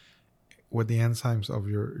dissolve with the enzymes of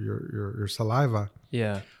your saliva.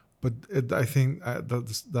 Yeah. But I think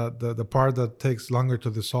the part that takes longer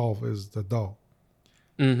to dissolve is the dough.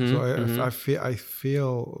 So I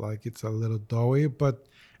feel like it's a little doughy, but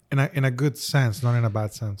in a good sense, not in a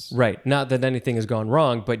bad sense. Right. Not that anything has gone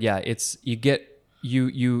wrong, but yeah, it's you can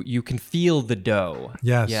feel the dough.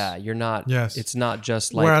 Yes. Yeah, you're not. Yes. It's not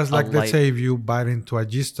just like. Whereas, let's say if you bite into a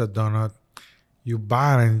gista donut, you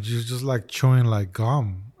bite and you're just like chewing like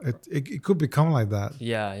gum. It could become like that.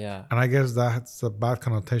 Yeah, yeah. And I guess that's a bad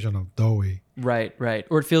connotation of doughy. Right, right.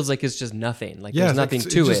 Or it feels like it's just nothing. Like there's nothing to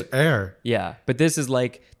it's just it. air. Yeah, but this is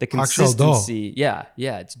like the Actual dough. consistency. Yeah,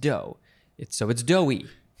 it's dough. It's doughy.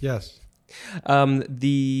 Yes.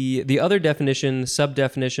 The other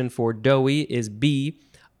sub-definition for doughy is B,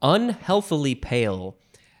 unhealthily pale.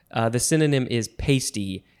 The synonym is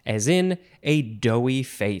pasty, as in a doughy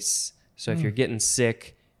face. So if you're getting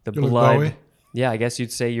sick, the You look blood. doughy? Yeah, I guess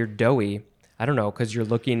you'd say you're doughy. I don't know, because you're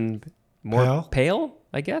looking more pale,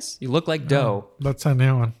 I guess. You look like dough. That's a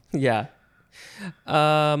new one. Yeah.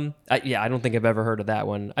 I don't think I've ever heard of that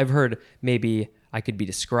one. I've heard maybe I could be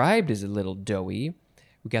described as a little doughy.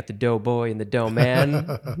 We got the dough boy and the dough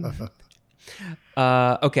man.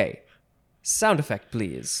 Okay. Sound effect,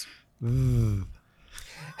 please.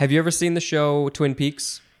 Have you ever seen the show Twin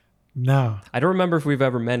Peaks? No. I don't remember if we've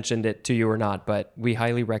ever mentioned it to you or not, but we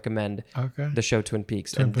highly recommend the show Twin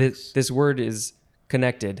Peaks. Twin Peaks. This word is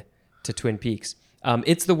connected to Twin Peaks.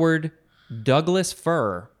 It's the word Douglas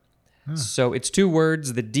fir. So it's two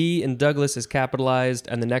words. The D in Douglas is capitalized,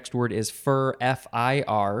 and the next word is fir,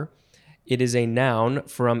 F-I-R. It is a noun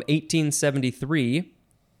from 1873.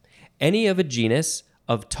 Any of a genus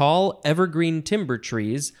of tall evergreen timber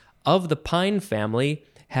trees of the pine family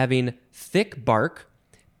having thick bark,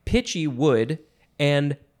 pitchy wood,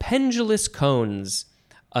 and pendulous cones,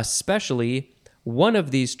 especially one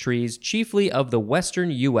of these trees, chiefly of the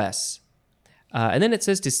western U.S. And then it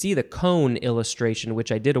says to see the cone illustration,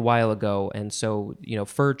 which I did a while ago. And so,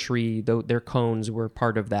 fir tree, their cones were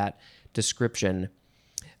part of that description.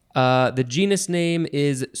 The genus name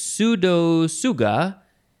is Pseudotsuga,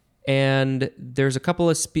 and there's a couple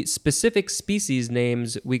of specific species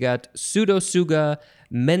names. We got Pseudotsuga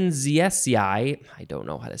menziesii. I don't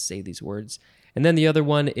know how to say these words. And then the other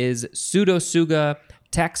one is Pseudotsuga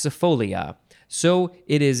taxifolia. So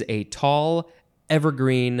it is a tall,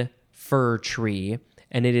 evergreen fir tree,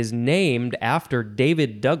 and it is named after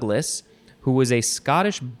David Douglas, who was a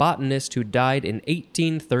Scottish botanist who died in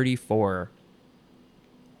 1834.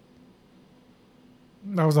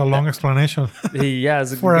 That was a long explanation. Yeah,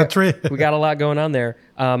 For a tree. We got a lot going on there.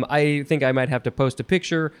 I think I might have to post a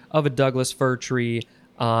picture of a Douglas fir tree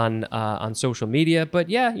on social media. But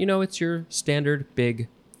yeah, it's your standard big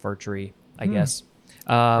fir tree, I guess.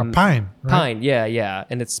 A pine, right? Pine, yeah,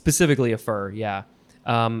 and it's specifically a fir. Yeah.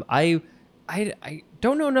 I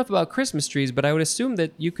don't know enough about Christmas trees, but I would assume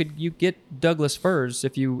that you get Douglas firs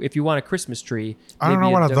if you want a Christmas tree. I don't know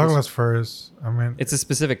what a Douglas fir is. I mean, it's a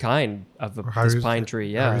specific kind of this pine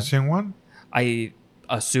tree. Yeah. Have you seen one? I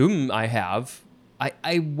assume I have.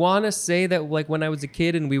 I want to say that like when I was a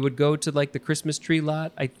kid and we would go to like the Christmas tree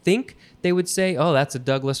lot, I think they would say, "Oh, that's a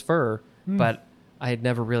Douglas fir," but I had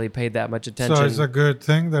never really paid that much attention. So it's a good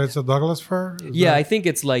thing that it's a Douglas fir? I think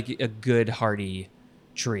it's like a good hardy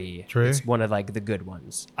tree. It's one of like the good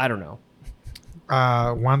ones. I don't know.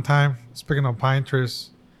 One time, speaking of pine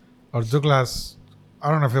trees, or Douglas,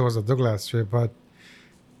 I don't know if it was a Douglas tree, but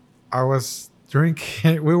I was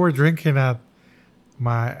drinking. We were drinking at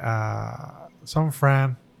my some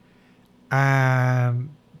friend,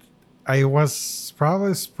 and it was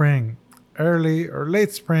probably spring, early or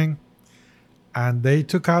late spring, and they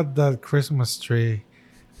took out the Christmas tree,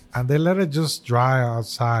 and they let it just dry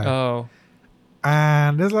outside. Oh.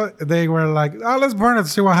 And they were like, "Oh, let's burn it to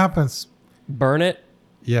see what happens." Burn it?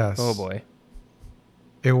 Yes. Oh boy.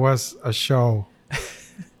 It was a show.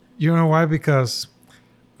 You know why? Because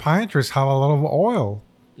pine trees have a lot of oil.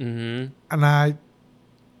 Mm-hmm. And I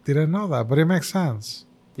didn't know that, but it makes sense.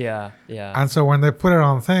 Yeah. And so when they put it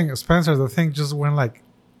on Spencer, the thing just went like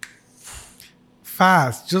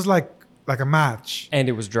fast, just like a match. And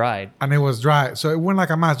it was dried. And it was dry. So it went like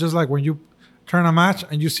a match, just like when you turn a match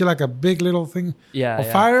and you see like a big little thing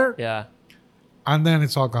of fire. Yeah. And then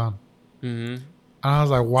it's all gone. Mm-hmm. And I was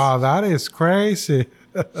like, wow, that is crazy.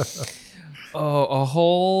 Oh, a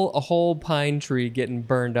whole pine tree getting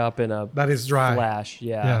burned up in a that is dry flash.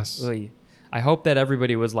 Yeah. Yes. Really. I hope that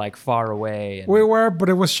everybody was like far away. We were, but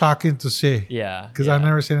it was shocking to see. Yeah. Because I've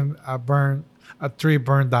never seen a tree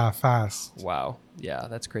burn that fast. Wow. Yeah,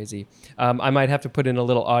 that's crazy. I might have to put in a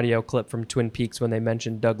little audio clip from Twin Peaks when they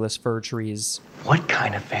mentioned Douglas fir trees. What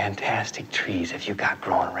kind of fantastic trees have you got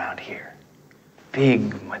growing around here?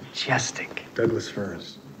 Big, majestic. Douglas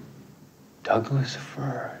firs. Douglas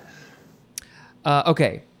firs.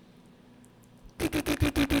 Okay.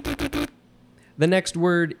 The next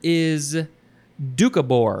word is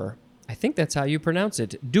doucabor. I think that's how you pronounce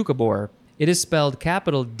it. Doucabor. It is spelled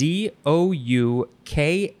capital Doukhobor,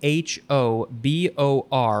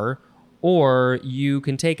 or you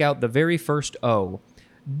can take out the very first O.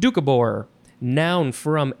 Doucabor, noun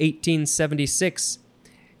from 1876.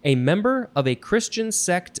 A member of a Christian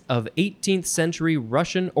sect of 18th century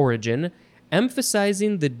Russian origin,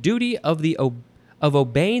 emphasizing the duty of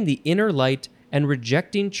obeying the inner light and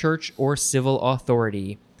rejecting church or civil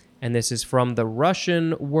authority. And this is from the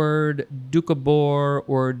Russian word doucabor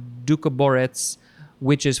or doukaborets,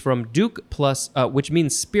 which is from duk plus, which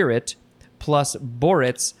means spirit, plus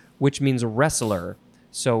borets, which means wrestler.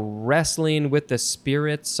 So wrestling with the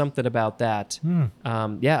spirits, something about that.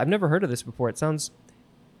 Yeah, I've never heard of this before. It sounds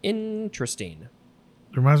interesting.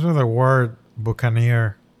 It reminds me of the word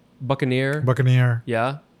buccaneer. Buccaneer?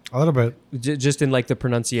 Yeah. A little bit. Just in like the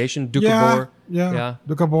pronunciation, doucabor. Yeah.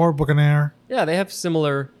 Doucabor, buccaneer. Yeah, they have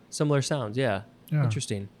similar sounds. Yeah.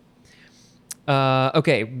 Interesting.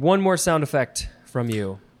 Okay, one more sound effect from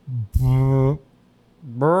you.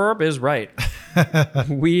 Burp is right.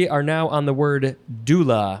 We are now on the word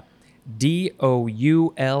doula.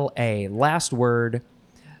 Doula. Last word.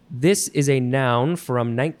 This is a noun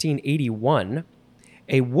from 1981.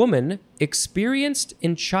 A woman experienced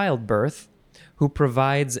in childbirth who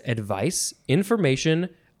provides advice, information,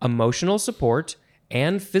 emotional support,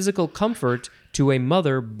 and physical comfort to a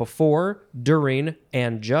mother before, during,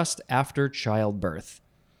 and just after childbirth.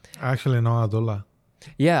 I actually know a doula.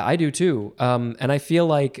 Yeah, I do too. And I feel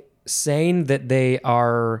like saying that they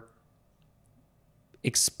are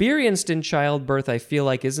experienced in childbirth, I feel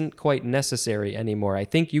like isn't quite necessary anymore. I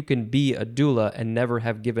think you can be a doula and never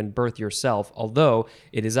have given birth yourself, although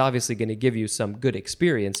it is obviously going to give you some good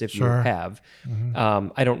experience if you have.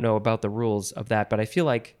 I don't know about the rules of that, but I feel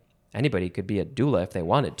like anybody could be a doula if they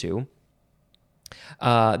wanted to.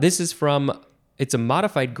 This is it's a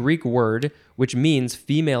modified Greek word, which means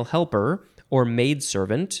female helper or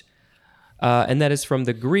maidservant. And that is from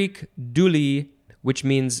the Greek douli, which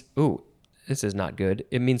means, this is not good.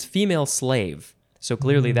 It means female slave. So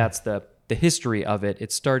clearly that's the history of it.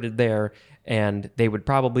 It started there, and they would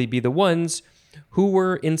probably be the ones who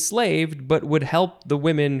were enslaved, but would help the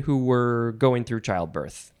women who were going through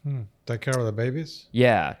childbirth. Take care of the babies?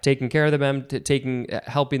 Yeah, taking care of them,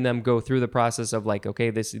 helping them go through the process of like, okay,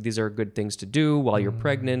 these are good things to do while you're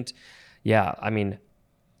pregnant. Yeah, I mean,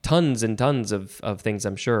 tons and tons of things,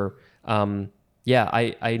 I'm sure.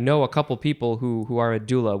 I know a couple people who are a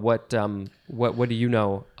doula. What do you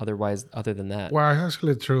know other than that? Well,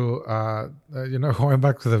 actually, through going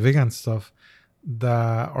back to the vegan stuff,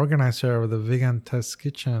 the organizer of the vegan test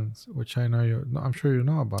kitchens, which I'm sure you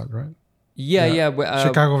know about, right? Yeah.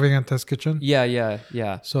 Chicago Vegan Test Kitchen.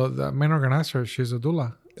 Yeah. So the main organizer, she's a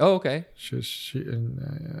doula. Oh, okay.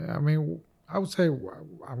 I would say,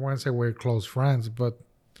 I wouldn't say we're close friends, but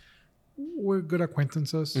we're good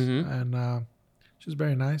acquaintances, and she's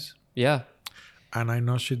very nice. Yeah. And I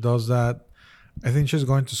know she does that. I think she's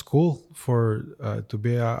going to school to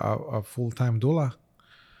be a full-time doula.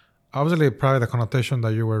 Obviously, probably the connotation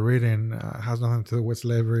that you were reading has nothing to do with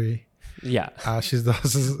slavery. Yeah. She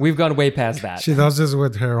does. We've gone way past that. She does this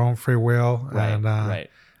with her own free will, and right.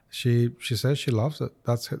 She says she loves it.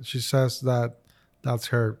 She says that's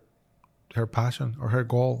her passion or her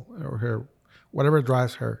goal or her whatever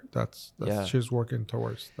drives her. That's she's working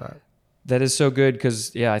towards that. That is so good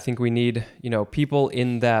because, I think we need, people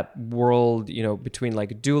in that world, between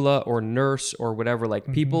like doula or nurse or whatever,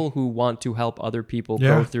 like people who want to help other people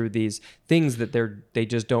go through these things that they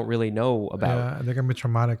just don't really know about. Yeah, they can be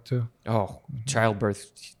traumatic too. Oh,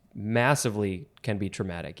 childbirth massively can be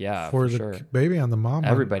traumatic. Yeah, for the baby and the mom.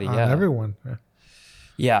 Everybody, and everyone.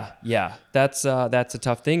 Yeah. That's a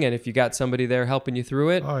tough thing. And if you got somebody there helping you through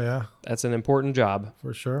it, that's an important job.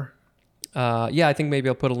 For sure. I think maybe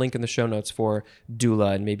I'll put a link in the show notes for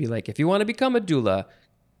doula, and maybe like if you want to become a doula,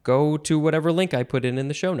 go to whatever link I put in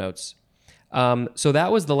the show notes. So that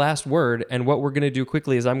was the last word, and what we're going to do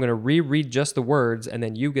quickly is I'm going to reread just the words, and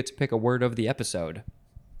then you get to pick a word of the episode.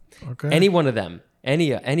 Okay. Any one of them.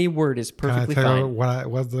 Any word is perfectly fine. Can I tell fine. you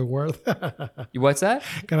what's the word? What's that?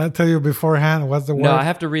 Can I tell you beforehand what's the word? No, I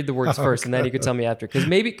have to read the words first, and then you can tell me after.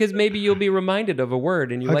 Because maybe you'll be reminded of a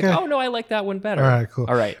word, and you're like, oh no, I like that one better. All right, cool.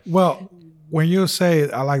 All right. Well, when you say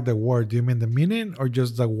I like the word, do you mean the meaning or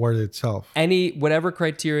just the word itself? Whatever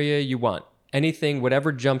criteria you want. Anything,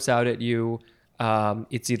 whatever jumps out at you.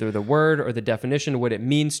 It's either the word or the definition, what it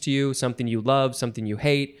means to you, something you love, something you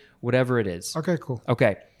hate, whatever it is. Okay, cool.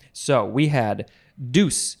 Okay, so we had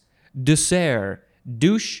douce, douceur,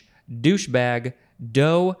 douche, douchebag,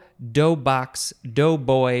 dough, dough box, dough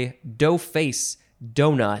boy, dough face,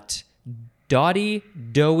 donut, dotty,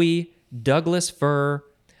 doughy, Douglas fir,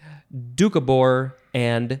 doucabor,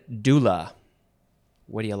 and doula.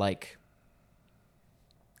 What do you like?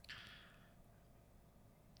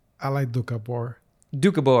 I like doucabor.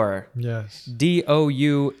 Doucabor. Yes.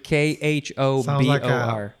 DOUKHOBOR. Sounds like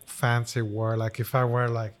a fancy word. Like if I were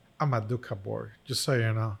like, I'm a doucabor, just so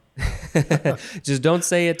you know. Just don't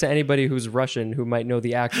say it to anybody who's Russian who might know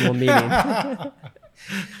the actual meaning.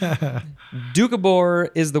 Doucabor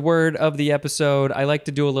is the word of the episode. I like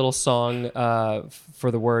to do a little song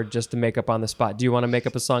for the word just to make up on the spot. Do you want to make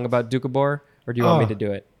up a song about doucabor, or do you want me to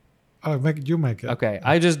do it? You make it. Okay,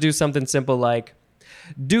 I just do something simple like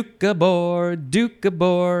doucabor,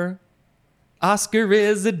 doucabor. Oscar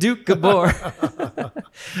is a doucabor.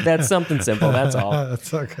 That's something simple. That's all.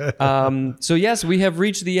 That's okay. So yes, we have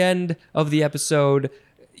reached the end of the episode.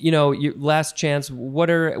 Your last chance.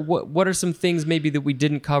 What are some things maybe that we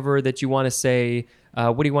didn't cover that you want to say?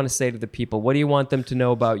 What do you want to say to the people? What do you want them to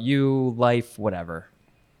know about you, life, whatever?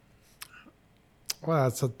 Well,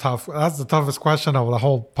 that's the toughest question of the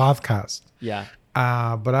whole podcast. Yeah.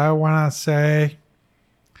 But I want to say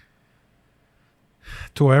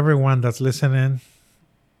to everyone that's listening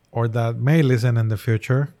or that may listen in the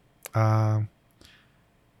future, try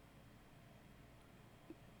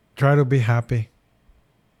to be happy.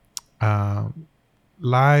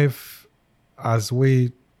 Life, as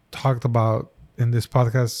we talked about in this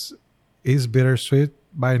podcast, is bittersweet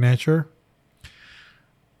by nature.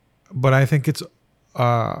 But I think it's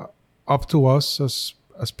up to us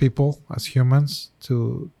as people, as humans,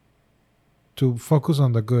 to focus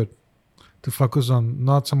on the good, to focus on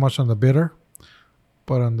not so much on the bitter,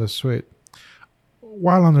 but on the sweet,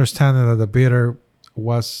 while understanding that the bitter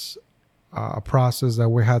was a process that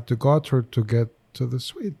we had to go through to get to the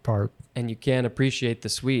sweet part. And you can't appreciate the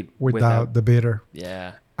sweet Without the bitter.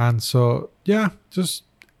 Yeah. And so, yeah, just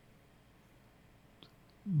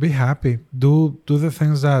be happy. Do the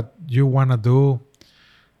things that you want to do.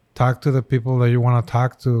 Talk to the people that you want to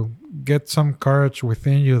talk to. Get some courage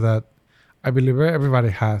within you that I believe everybody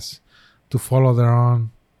has to follow their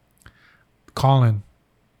own calling,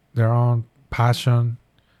 their own passion,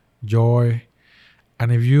 joy.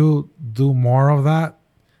 And if you do more of that,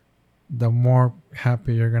 the more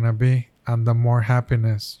happy you're going to be and the more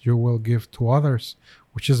happiness you will give to others,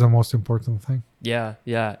 which is the most important thing. Yeah,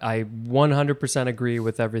 I 100% agree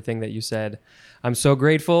with everything that you said. I'm so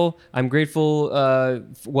grateful. I'm grateful.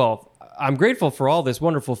 I'm grateful for all this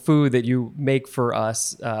wonderful food that you make for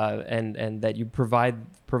us, and that you provide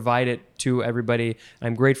it to everybody.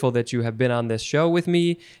 I'm grateful that you have been on this show with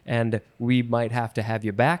me, and we might have to have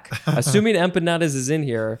you back, assuming Empanadas is in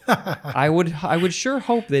here. I would sure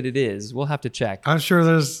hope that it is. We'll have to check. I'm sure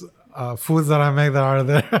there's foods that I make that are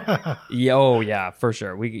there. Yeah, for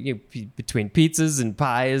sure. Between pizzas and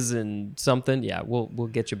pies and something, yeah, we'll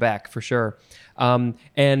get you back for sure.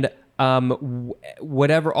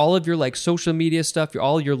 Whatever, all of your like social media stuff,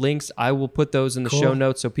 all your links, I will put those in the show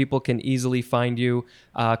notes so people can easily find you.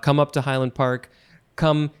 Come up to Highland Park,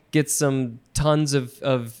 come get some tons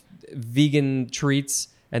of vegan treats.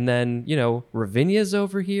 And then, Ravinia's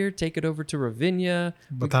over here. Take it over to Ravinia.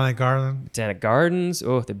 Botanic Gardens.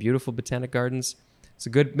 Oh, the beautiful Botanic Gardens. It's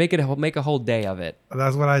make a whole day of it.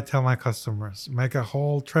 That's what I tell my customers. Make a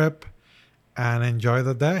whole trip and enjoy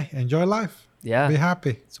the day. Enjoy life. Yeah. Be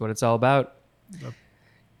happy. That's what it's all about. Yep.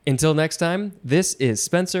 Until next time, this is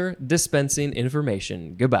Spencer dispensing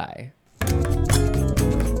information. Goodbye.